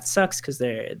that sucks because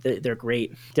they're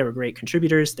great. They were great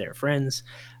contributors. They're friends.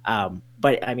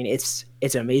 But I mean,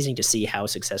 it's amazing to see how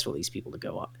successful these people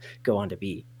go on to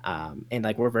be. And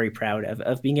like we're very proud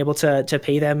of being able to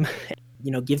pay them,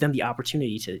 give them the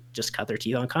opportunity to just cut their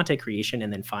teeth on content creation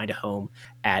and then find a home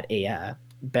at a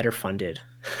better funded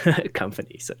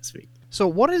company, so to speak. So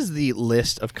what is the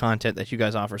list of content that you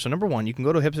guys offer? So number one, you can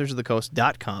go to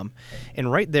hipstersofthecoast.com,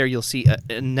 and right there you'll see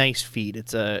a nice feed.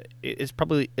 It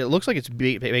looks like it's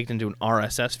baked into an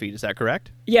RSS feed. Is that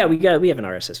correct? Yeah, we have an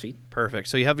RSS feed. Perfect.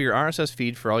 So you have your RSS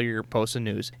feed for all your posts and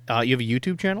news. You have a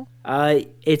YouTube channel?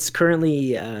 It's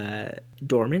currently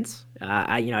dormant.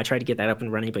 I tried to get that up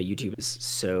and running, but YouTube is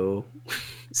so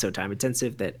time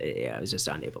intensive that I was just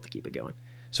unable to keep it going.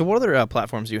 So what other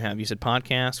platforms do you have? You said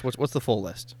podcasts. What's the full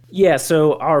list? Yeah,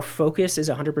 so our focus is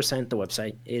 100% the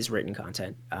website is written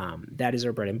content. That is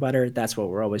our bread and butter. That's what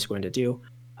we're always going to do.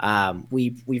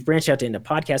 We've branched out into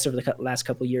podcasts over the last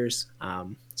couple of years.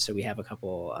 So we have a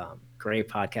couple great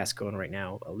podcasts going right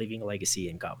now, Leaving a Legacy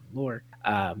and Goblin Lore.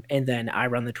 And then I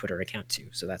run the Twitter account too.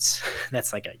 So that's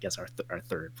like, I guess, our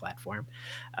third platform.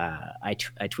 I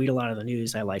tweet a lot of the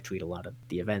news. I live tweet a lot of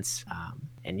the events.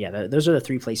 And yeah, those are the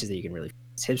three places that you can really,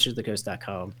 it's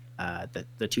hipstersofthecoast.com,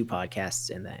 the two podcasts,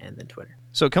 and then Twitter.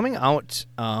 So coming out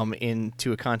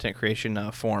into a content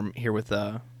creation form here with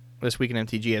This Week in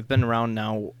MTG, I've been around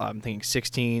now, I'm thinking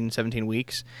 16, 17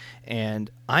 weeks, and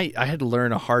I had to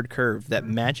learn a hard curve that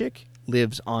Magic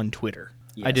lives on Twitter.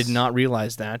 Yes. I did not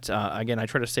realize that. Again, I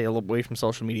try to stay a little away from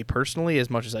social media personally as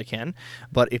much as I can.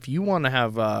 But if you want to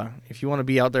have, if you want to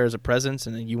be out there as a presence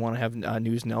and you want to have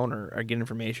news known or get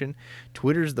information,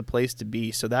 Twitter's the place to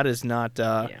be. So that is not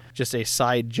just a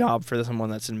side job for someone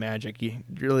that's in Magic. You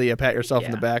really pat yourself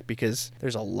in the back because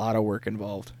there's a lot of work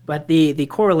involved. But the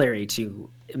corollary to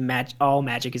all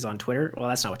Magic is on Twitter. Well,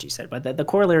 that's not what you said, but the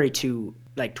corollary to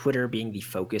like Twitter being the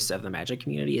focus of the Magic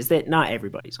community is that not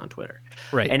everybody's on Twitter,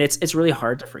 right? And it's really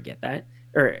hard to forget that,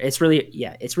 or it's really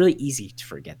easy to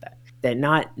forget that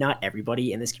not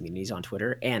everybody in this community is on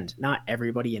Twitter, and not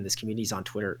everybody in this community is on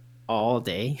Twitter all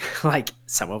day, like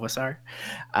some of us are,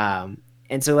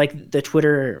 and so like the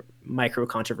Twitter micro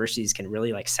controversies can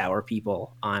really like sour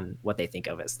people on what they think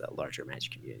of as the larger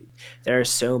Magic community. There are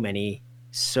so many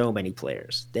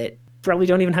players that probably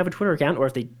don't even have a Twitter account, or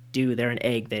if they do, they're an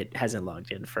egg that hasn't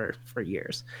logged in for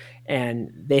years,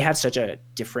 and they have such a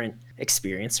different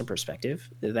experience and perspective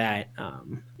that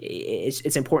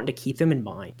it's important to keep them in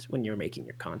mind when you're making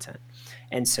your content.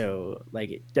 And so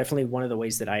like definitely one of the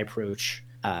ways that I approach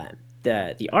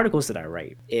the articles that I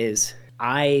write is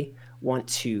I want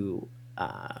to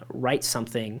write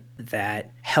something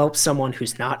that helps someone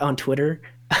who's not on Twitter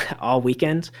all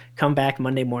weekend come back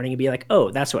Monday morning and be like,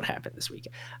 oh, that's what happened this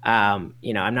weekend. I'm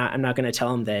not going to tell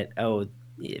them that, oh,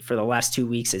 for the last 2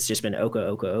 weeks it's just been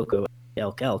Oko,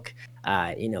 elk.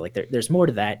 There's more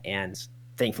to that, and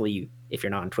thankfully if you're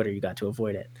not on Twitter you got to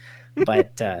avoid it.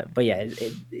 But yeah,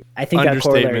 I think that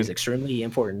corollary is extremely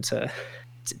important to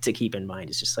keep in mind.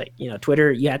 It's just like, Twitter,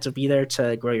 you have to be there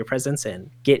to grow your presence and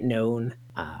get known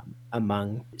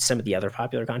among some of the other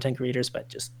popular content creators, but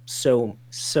just so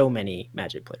many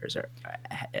Magic players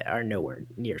are nowhere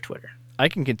near Twitter. I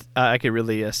could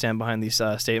really stand behind these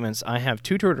statements. I have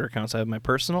two Twitter accounts. I have my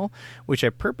personal, which I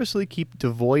purposely keep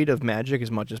devoid of Magic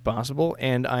as much as possible,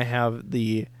 and I have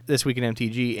the This Week in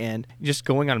MTG, and just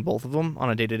going on both of them on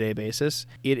a day-to-day basis,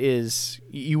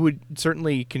 you would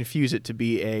certainly confuse it to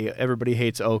be everybody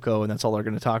hates Oko and that's all they're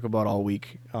going to talk about all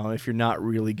week if you're not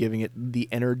really giving it the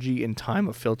energy and time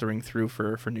of filtering through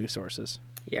for news sources.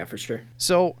 Yeah, for sure.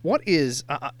 So what is,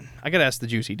 I got to ask the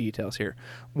juicy details here.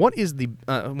 What is the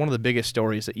one of the biggest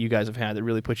stories that you guys have had that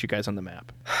really put you guys on the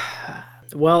map?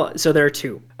 Well, so there are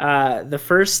two. The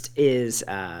first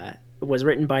was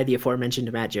written by the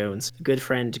aforementioned Matt Jones, good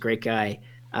friend, great guy,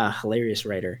 hilarious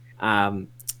writer.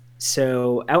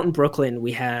 So out in Brooklyn,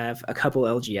 we have a couple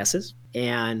LGSs,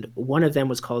 and one of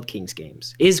them is called King's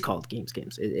Games.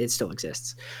 It still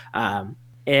exists.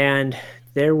 And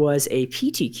there was a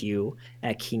PTQ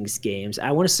at King's Games.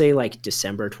 I want to say like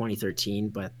December 2013,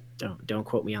 but don't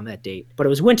quote me on that date. But it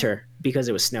was winter because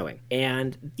it was snowing.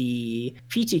 And the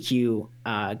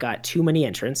PTQ got too many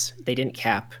entrants. They didn't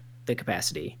cap the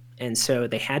capacity. And so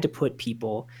they had to put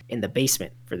people in the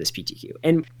basement for this PTQ.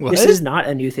 And this is not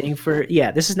a new thing for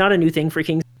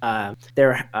King's.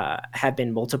 There have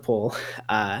been multiple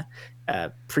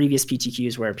previous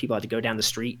PTQs where people had to go down the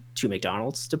street to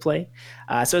McDonald's to play.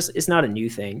 So it's not a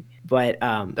new thing, but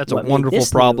that's a wonderful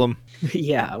problem.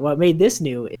 What made this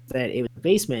new is that it was a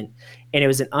basement, and it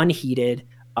was an unheated,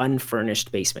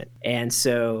 unfurnished basement. And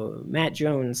so Matt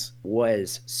Jones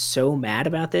was so mad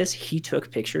about this, he took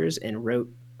pictures and wrote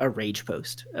a rage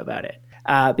post about it.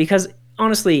 Because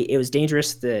honestly, it was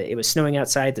dangerous. It was snowing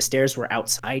outside. The stairs were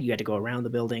outside. You had to go around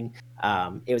the building.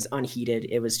 It was unheated.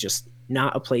 It was just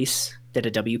not a place that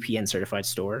a WPN certified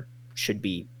store should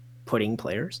be putting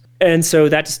players. And so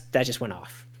that just went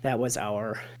off. That was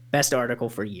our best article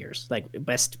for years, like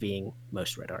best being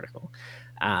most read article.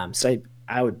 So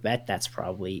I would bet that's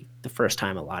probably the first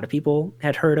time a lot of people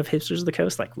had heard of Hipsters of the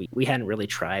Coast. Like we hadn't really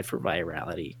tried for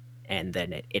virality, and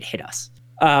then it hit us.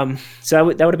 So that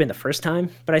would have been the first time,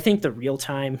 but I think the real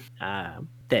time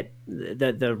that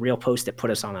the real post that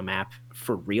put us on the map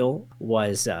for real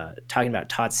was talking about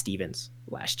Todd Stevens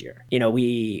last year. You know,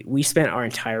 we spent our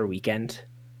entire weekend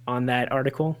on that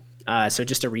article. So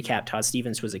just to recap, Todd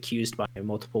Stevens was accused by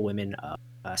multiple women of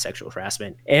sexual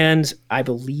harassment and I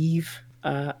believe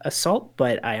assault,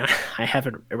 but I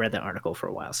haven't read that article for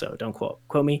a while, so don't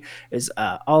quote me. It was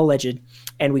all alleged,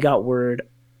 and we got word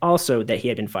also that he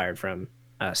had been fired from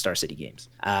Star City Games.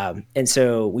 And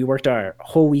so we worked our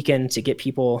whole weekend to get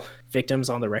victims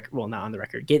on the record, well, not on the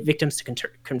record, get victims to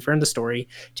confirm the story,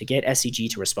 to get SCG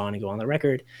to respond and go on the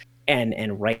record,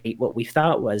 and write what we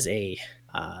thought was a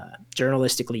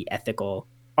journalistically ethical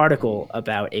article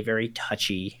about a very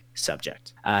touchy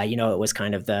subject. It was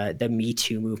kind of the Me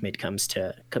Too movement comes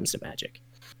to Magic.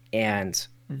 And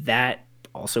that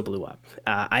also blew up.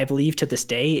 I believe to this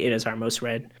day it is our most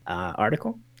read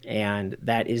article. And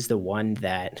that is the one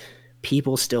that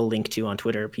people still link to on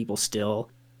Twitter. People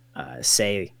still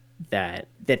say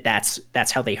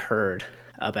that's how they heard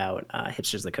about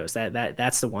Hipsters of the Coast.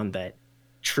 That's the one that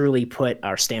truly put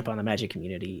our stamp on the Magic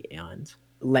community and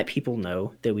let people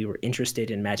know that we were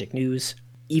interested in Magic news,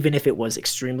 even if it was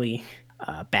extremely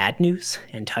bad news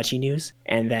and touchy news,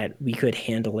 and that we could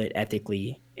handle it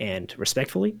ethically and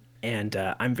respectfully. And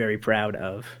I'm very proud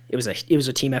of it. Was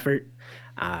a team effort,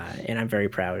 and I'm very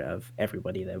proud of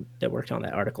everybody that worked on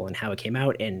that article and how it came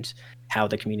out and how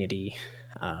the community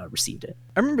received it.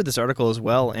 I remember this article as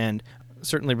well, and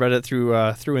certainly read it through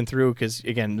and through because,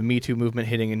 again, the Me Too movement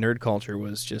hitting in nerd culture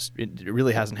was just it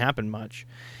really hasn't happened much.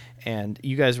 And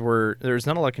you guys there was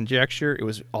not a lot of conjecture. It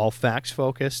was all facts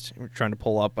focused. We were trying to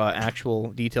pull up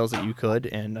actual details that you could,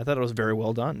 and I thought it was very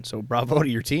well done. So bravo to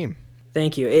your team.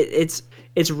 Thank you.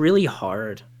 It's really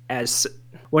hard. As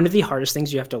one of the hardest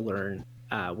things you have to learn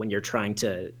when you're trying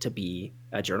to be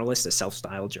a journalist, a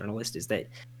self-styled journalist, is that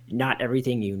not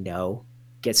everything you know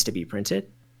gets to be printed.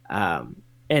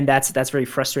 And that's very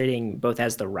frustrating, both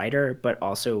as the writer, but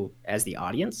also as the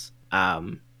audience.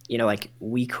 Like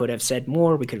we could have said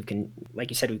more. We could have, like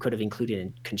you said, we could have included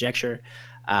in conjecture.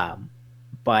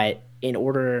 But in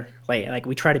order, like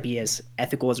we try to be as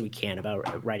ethical as we can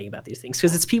about writing about these things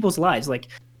because it's people's lives. Like,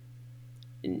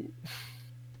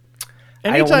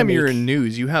 anytime you're in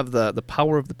news, you have the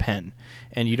power of the pen,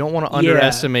 and you don't want to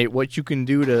underestimate what you can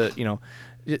do to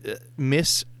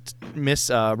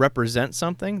misrepresent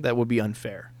something that would be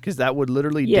unfair, because that would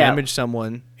literally damage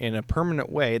someone in a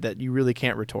permanent way that you really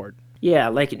can't retort. Yeah,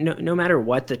 like no matter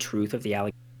what the truth of the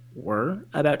allegations were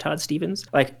about Todd Stevens,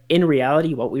 like in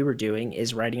reality, what we were doing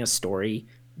is writing a story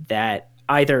that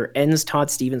either ends Todd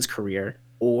Stevens' career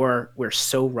or we're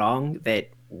so wrong that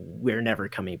we're never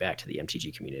coming back to the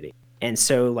MTG community. And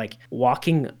so like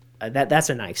walking, that's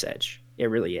a knife's edge. It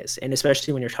really is. And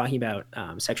especially when you're talking about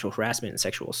sexual harassment and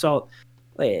sexual assault,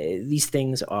 these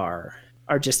things are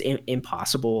just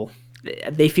impossible.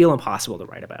 They feel impossible to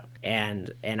write about,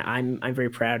 and I'm very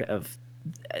proud of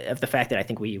the fact that I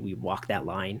think we walked that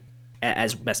line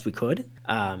as best we could.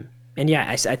 And yeah,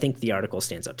 I think the article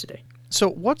stands up today. So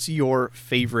what's your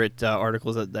favorite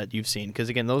articles that you've seen? Because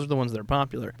again, those are the ones that are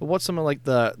popular. But what's some of like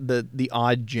the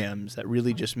odd gems that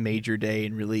really just made your day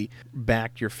and really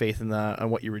backed your faith in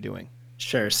what you were doing?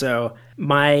 Sure. So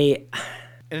my...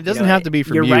 And it doesn't have to be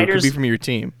from you. It could be from your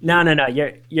team. No.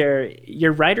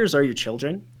 Your writers are your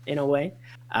children in a way.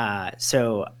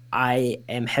 So I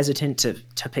am hesitant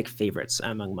to pick favorites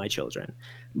among my children.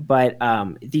 But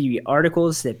the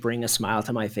articles that bring a smile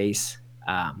to my face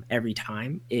every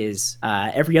time is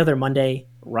every other Monday,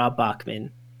 Rob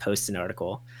Bachman posts an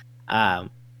article.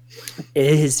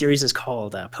 His series is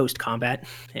called Post Combat,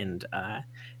 and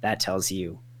that tells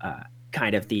you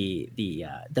kind of the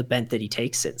bent that he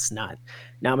takes. It's not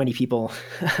many people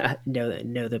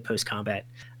know the post combat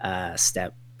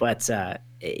step, but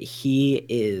he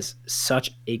is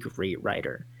such a great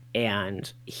writer,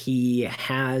 and he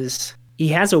has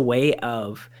a way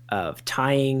of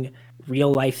tying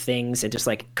real life things and just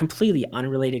like completely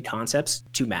unrelated concepts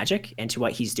to Magic and to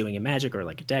what he's doing in Magic or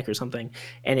like a deck or something,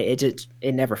 and it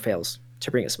never fails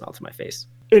to bring a smile to my face.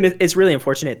 And it's really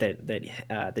unfortunate that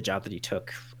the job that he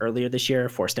took earlier this year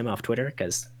forced him off Twitter,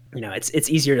 because it's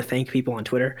easier to thank people on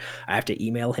Twitter. I have to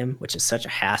email him, which is such a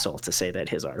hassle to say that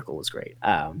his article was great.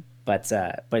 But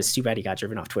it's too bad he got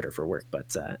driven off Twitter for work.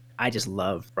 But I just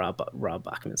love Rob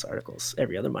Bachman's articles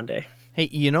every other Monday. Hey,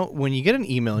 when you get an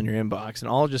email in your inbox and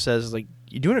all it just says is like,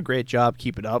 "You're doing a great job,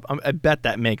 keep it up," I bet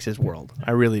that makes his world.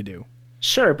 I really do.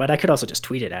 Sure, but I could also just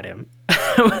tweet it at him.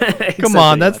 Come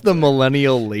on, that's the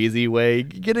millennial lazy way.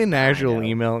 Get an actual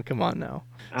email. Come on now.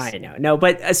 I know. No,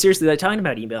 but seriously, talking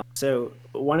about email. So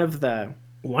one of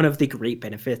the great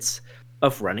benefits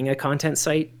of running a content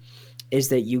site is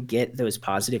that you get those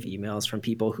positive emails from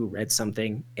people who read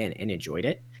something and enjoyed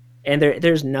it. And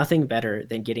there's nothing better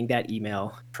than getting that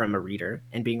email from a reader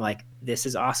and being like, this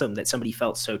is awesome that somebody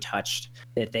felt so touched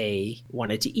that they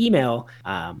wanted to email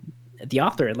the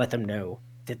author and let them know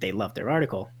that they loved their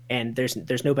article. And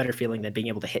there's no better feeling than being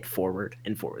able to hit forward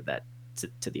and forward that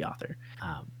to the author.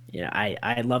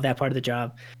 I love that part of the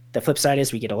job. The flip side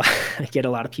is we get a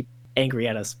lot of people angry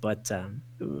at us, but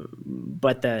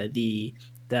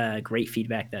the great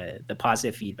feedback, the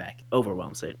positive feedback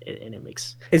overwhelms it, and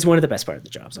it's one of the best part of the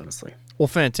jobs, honestly. Well,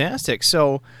 fantastic.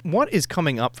 So what is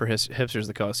coming up for Hipsters of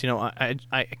the Coast?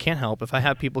 I can't help if I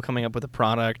have people coming up with a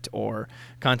product or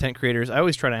content creators, I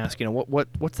always try to ask,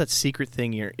 what's that secret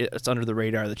thing it's under the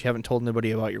radar that you haven't told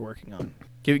anybody about you're working on?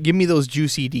 Give me those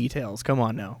juicy details. Come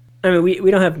on now. I mean, we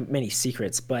don't have many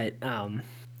secrets, but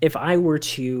if I were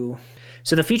to...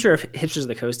 So the future of Hipsters of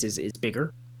the Coast is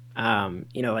bigger.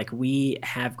 We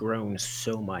have grown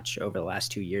so much over the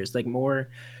last 2 years,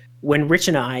 when Rich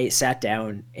and I sat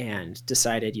down and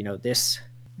decided, this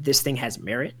thing has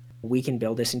merit. We can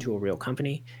build this into a real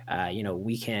company.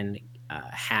 We can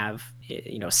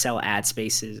sell ad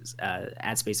space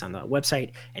on the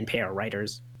website and pay our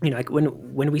writers.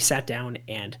 When we sat down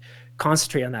and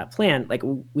concentrate on that plan,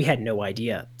 we had no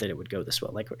idea that it would go this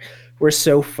well. We're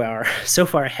so far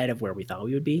ahead of where we thought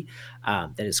we would be.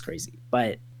 That is crazy.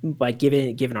 But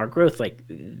given our growth,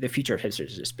 the future of Hipsters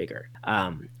is just bigger.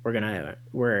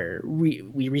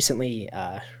 We recently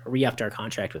re-upped our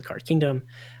contract with Card Kingdom.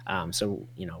 So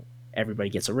everybody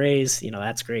gets a raise.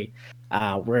 That's great.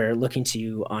 We're looking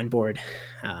to onboard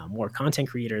more content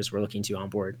creators. We're looking to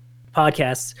onboard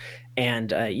podcasts,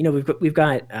 and we've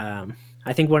got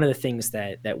I think one of the things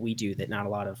that we do that not a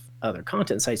lot of other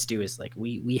content sites do is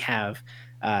we have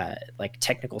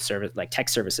technical service, tech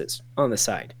services on the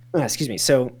side. Excuse me.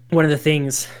 So one of the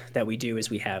things that we do is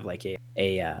we have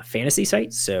a fantasy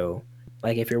site. So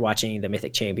if you're watching the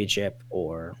Mythic Championship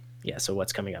so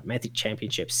what's coming up? Mythic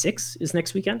Championship 6 is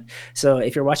next weekend. So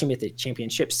if you're watching Mythic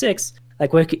Championship 6,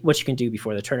 what you can do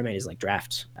before the tournament is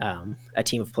draft a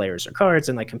team of players or cards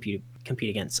and compete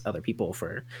against other people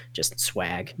for just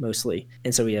swag mostly.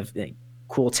 And so we have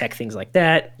cool tech things like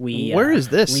that. Where is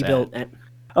this? We built.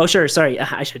 Oh, sure. Sorry,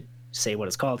 I should say what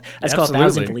it's called. It's called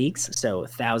 1000 Leagues. So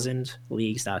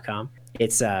 1000leagues.com.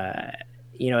 It's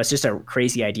it's just a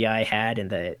crazy idea I had, and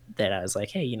that I was like,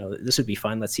 hey, this would be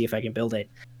fun. Let's see if I can build it.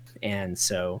 And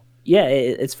so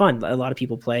it's fun. A lot of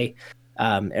people play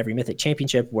every Mythic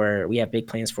Championship, where we have big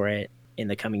plans for it in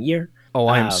the coming year. Oh,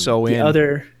 I'm so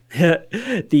in.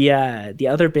 The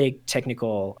other big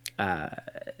technical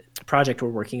project we're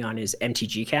working on is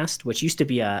MTG Cast, which used to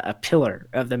be a pillar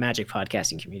of the Magic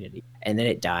podcasting community, and then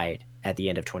it died. at the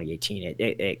end of 2018.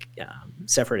 It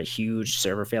suffered a huge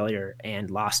server failure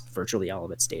and lost virtually all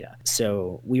of its data.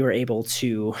 So we were able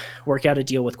to work out a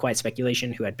deal with Quiet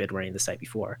Speculation, who had been running the site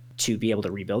before, to be able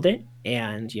to rebuild it.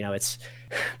 And, it's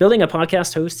building a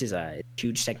podcast host is a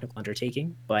huge technical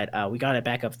undertaking, but we got it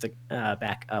back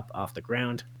up off the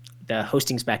ground. The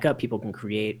hosting's back up. People can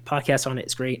create podcasts on it.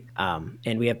 It's great.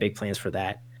 And we have big plans for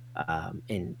that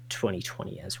in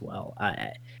 2020 as well.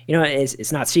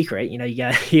 It's not secret.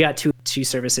 You got two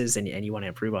services, and you want to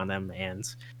improve on them, and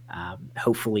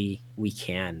hopefully we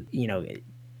can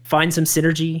find some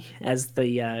synergy, as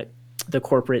the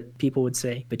corporate people would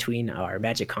say, between our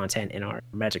Magic content and our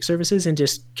Magic services, and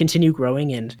just continue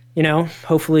growing, and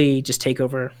hopefully just take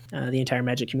over the entire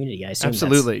Magic community. I assume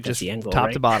Absolutely, that's just the end goal, top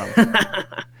right? to bottom.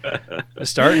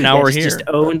 Start, and now we're here. Just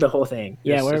own the whole thing.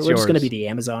 Yeah, Yes, we're just going to be the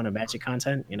Amazon of Magic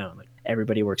content. Like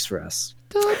everybody works for us.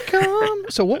 .com.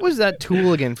 So what was that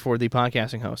tool again for the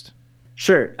podcasting host?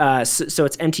 Sure. So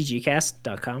it's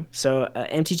mtgcast.com. So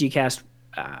mtgcast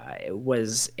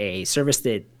was a service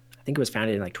that I think it was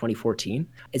founded in 2014.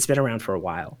 It's been around for a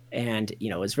while, and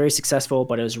it was very successful,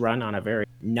 but it was run on a very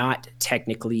not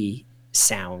technically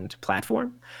sound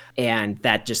platform, and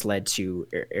that just led to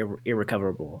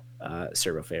irrecoverable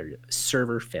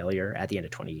server failure at the end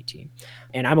of 2018.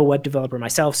 And I'm a web developer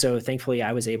myself, so thankfully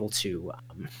I was able to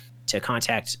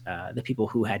contact the people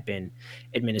who had been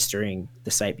administering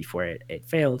the site before it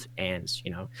failed, and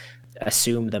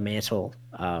assume the mantle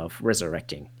of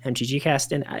resurrecting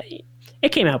MTGcast, and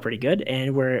it came out pretty good.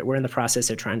 And we're in the process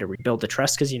of trying to rebuild the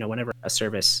trust, because whenever a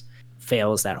service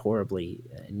fails that horribly,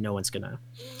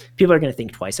 people are gonna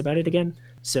think twice about it again.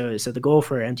 So the goal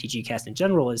for MTGcast in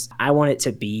general is, I want it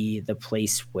to be the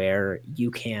place where you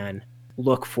can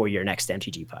look for your next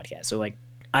MTG podcast. So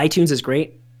iTunes is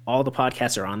great, all the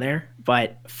podcasts are on there,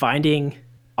 but finding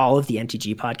all of the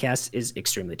MTG podcasts is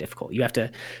extremely difficult. You have to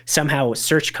somehow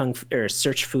search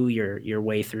Fu your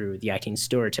way through the iTunes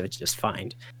store to just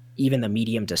find even the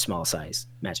medium to small size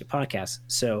Magic podcasts.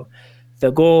 So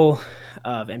the goal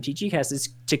of MTGcast is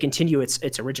to continue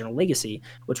its original legacy,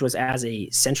 which was as a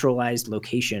centralized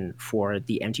location for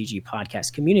the MTG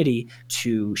podcast community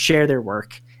to share their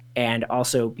work, and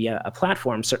also be a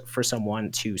platform for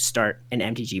someone to start an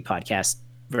MTG podcast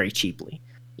very cheaply.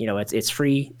 It's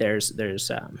free. There's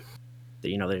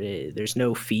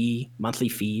no monthly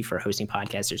fee for hosting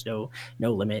podcasts. There's no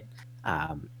limit,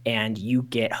 and you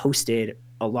get hosted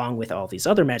along with all these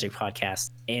other Magic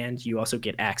podcasts, and you also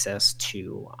get access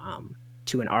to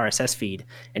an RSS feed,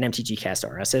 an MTGcast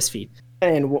RSS feed.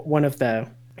 And one of the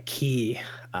key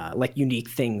unique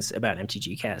things about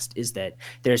MTGcast is that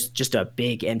there's just a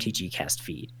big MTGcast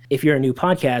feed. If you're a new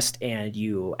podcast and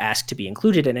you ask to be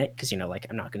included in it, because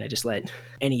I'm not going to just let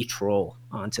any troll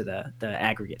onto the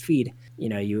aggregate feed,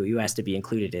 you ask to be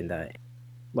included in the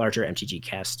larger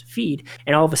MTGcast feed,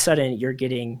 and all of a sudden you're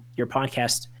getting your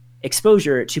podcast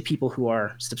exposure to people who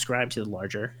are subscribed to the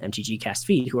larger MTGcast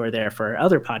feed, who are there for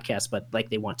other podcasts, but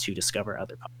they want to discover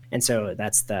other podcasts. And so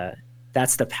that's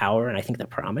the power, and I think the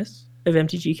promise of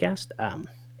MTGcast.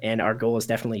 And our goal is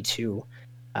definitely to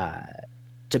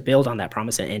build on that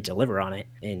promise and deliver on it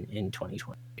in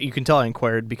 2020. You can tell I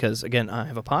inquired because, again, I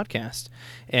have a podcast.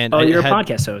 And you're a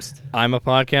podcast host. I'm a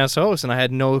podcast host, and I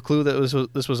had no clue that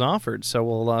this was offered. So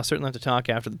we'll certainly have to talk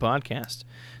after the podcast.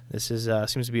 This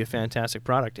seems to be a fantastic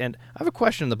product. And I have a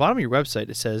question. On the bottom of your website,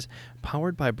 it says,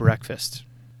 powered by breakfast.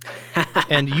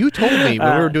 And you told me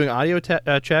when we were doing audio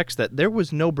checks that there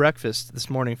was no breakfast this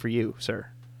morning for you, sir.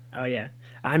 Oh, yeah.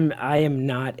 I am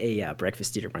not a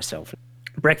breakfast eater myself.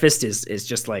 Breakfast is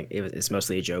just it's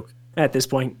mostly a joke at this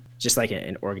point, just like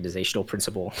an organizational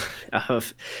principle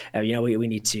of, we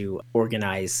need to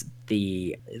organize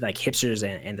the hipsters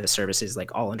and the services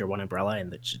all under one umbrella,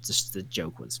 and the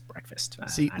joke was breakfast.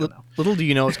 See, I don't know. Little do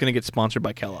you know it's going to get sponsored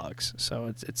by Kellogg's, so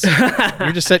it's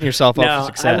you're just setting yourself up for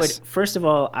success. First of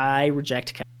all, I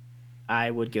reject.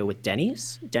 I would go with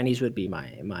Denny's. Denny's would be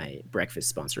my breakfast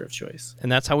sponsor of choice.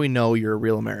 And that's how we know you're a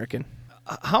real American.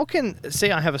 How can,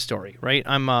 say I have a story, right?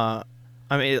 I'm a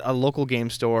local game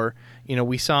store. I'm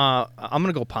going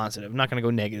to go positive. I'm not going to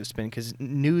go negative spin, because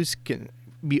news can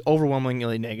be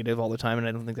overwhelmingly negative all the time, and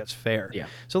I don't think that's fair. Yeah.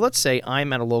 So let's say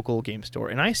I'm at a local game store,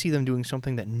 and I see them doing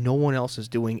something that no one else is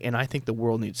doing, and I think the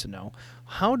world needs to know.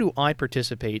 How do I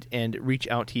participate and reach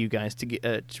out to you guys to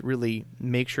to really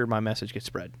make sure my message gets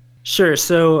spread? Sure.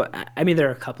 So, there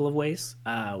are a couple of ways.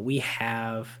 We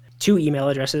have 2 email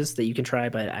addresses that you can try,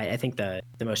 but I think the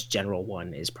most general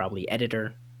one is probably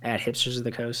editor@Hipsters of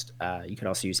the Coast. You could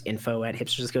also use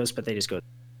info@Hipsters of the Coast, but they just go to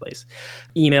the place.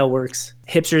 Email works.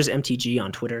 Hipsters MTG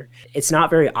on Twitter. It's not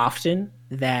very often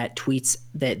that tweets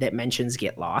that mentions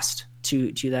get lost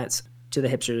to the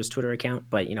Hipsters Twitter account,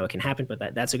 but it can happen.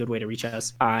 But that's a good way to reach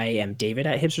us. I am David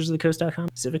at hipstersofthecoast.com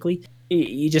specifically.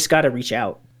 You just got to reach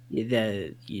out.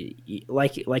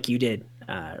 Like you did,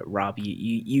 Rob.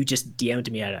 You just DM'd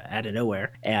me out of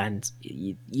nowhere, and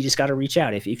you just got to reach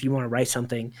out if you want to write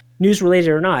something news related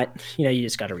or not. You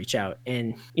just got to reach out,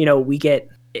 and we get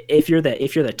if you're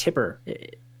the tipper,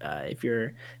 if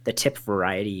you're the tip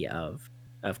variety of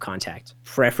contact,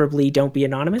 preferably don't be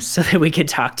anonymous so that we can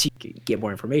talk to you, get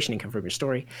more information, and confirm your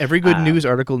story. Every good news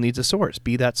article needs a source.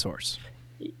 Be that source.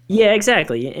 Yeah,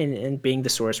 exactly. And being the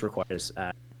source requires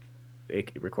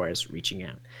reaching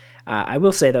out. I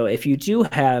will say though, if you do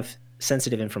have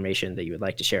sensitive information that you would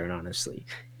like to share anonymously,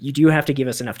 you do have to give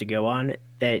us enough to go on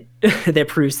that that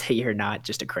proves that you're not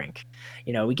just a crank.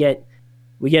 We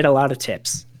get a lot of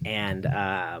tips, and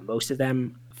most of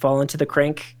them fall into the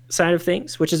crank side of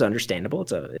things, which is understandable.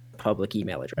 It's a public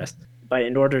email address. But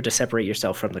in order to separate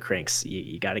yourself from the cranks,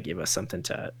 you got to give us something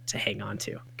to hang on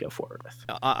to, go forward with.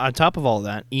 On top of all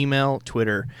that, email,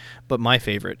 Twitter, but my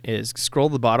favorite is scroll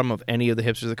to the bottom of any of the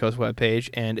Hipsters of the Coast webpage,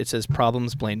 and it says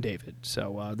problems, blame David.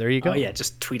 So there you go. Oh, yeah,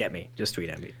 just tweet at me.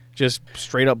 Just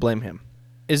straight up blame him.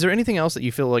 Is there anything else that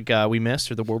you feel like we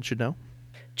missed or the world should know?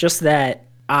 Just that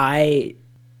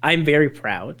I'm very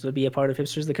proud to be a part of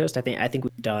Hipsters of the Coast. I think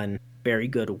we've done very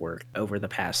good work over the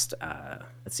past,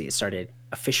 it started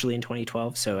officially in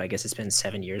 2012, so I guess it's been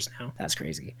 7 years now. That's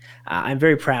crazy. I'm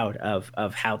very proud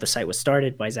of how the site was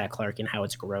started by Zach Clark and how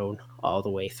it's grown all the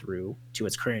way through to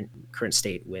its current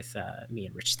state with me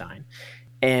and Rich Stein.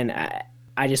 And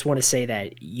I just want to say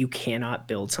that you cannot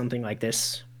build something like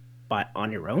this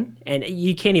on your own, and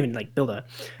you can't even build a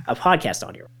podcast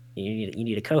on your own. You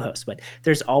need a co-host, but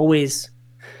there's always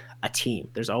a team.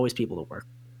 There's always people to work.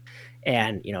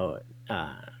 And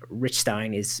Rich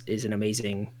Stein is an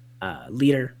amazing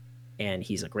leader, and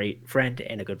he's a great friend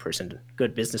and a good person,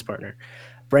 good business partner.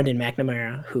 Brendan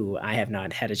McNamara, who I have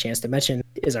not had a chance to mention,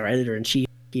 is our editor-in-chief.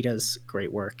 He does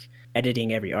great work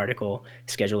editing every article,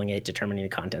 scheduling it, determining the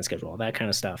content schedule, all that kind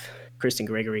of stuff. Kristen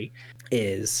Gregory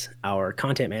is our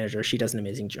content manager. She does an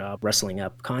amazing job rustling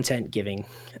up content, doing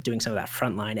some of that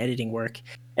frontline editing work.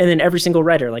 And then every single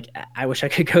writer, I wish I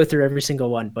could go through every single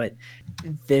one, but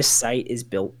this site is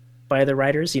built by the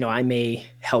writers. I may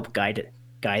help guide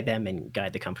them and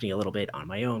guide the company a little bit on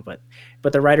my own, but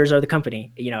the writers are the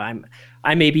company.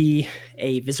 I may be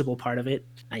a visible part of it.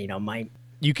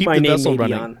 You keep my the name vessel may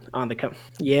be running. on the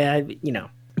yeah,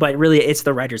 but really it's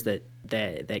the writers that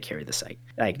carry the site.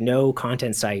 No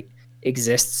content site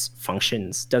exists,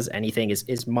 functions, does anything,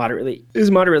 is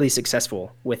moderately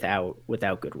successful without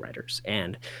good writers.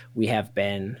 And we have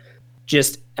been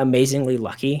just amazingly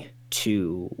lucky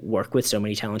to work with so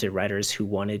many talented writers who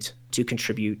wanted to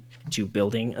contribute to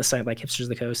building a site like Hipsters of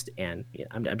the Coast. And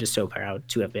I'm just so proud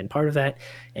to have been part of that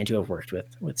and to have worked with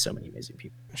so many amazing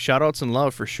people. Shout outs and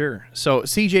love for sure. So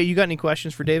CJ, you got any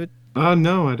questions for David?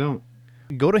 No, I don't.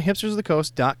 Go to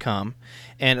hipstersofthecoast.com,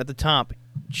 and at the top,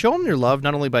 show them your love,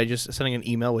 not only by just sending an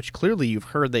email, which clearly you've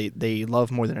heard they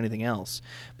love more than anything else,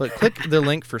 but click the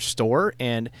link for store,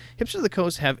 and Hipsters of the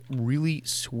Coast have really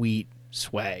sweet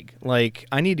swag.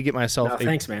 I need to get myself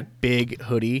a big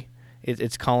hoodie.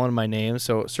 It's calling my name,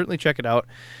 so certainly check it out,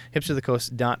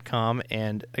 hipstersofthecoast.com.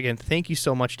 And again, thank you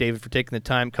so much, David, for taking the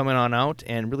time, coming on out,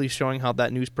 and really showing how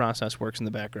that news process works in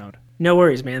the background. No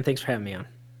worries, man. Thanks for having me on.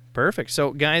 Perfect.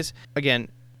 So, guys, again,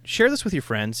 share this with your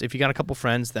friends. If you got a couple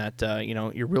friends that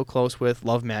you're real close with,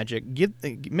 love magic,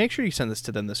 make sure you send this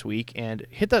to them this week, and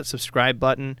hit that subscribe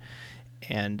button.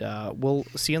 And we'll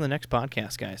see you on the next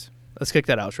podcast, guys. Let's kick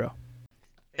that outro.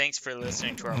 Thanks for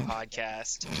listening to our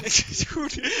podcast.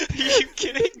 Dude, are you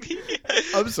kidding me?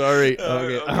 I'm sorry.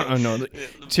 Okay. No,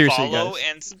 seriously, follow guys.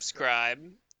 and subscribe,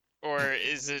 or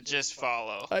is it just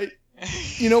follow?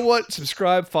 You know what?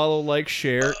 Subscribe, follow, like,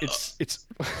 share. It's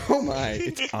oh my!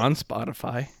 It's on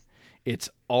Spotify. It's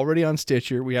already on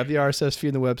Stitcher. We have the RSS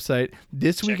feed on the website.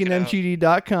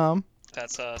 thisweekinmtg.com.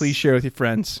 That's us. Please share with your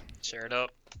friends. Share it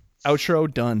up.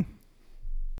 Outro done.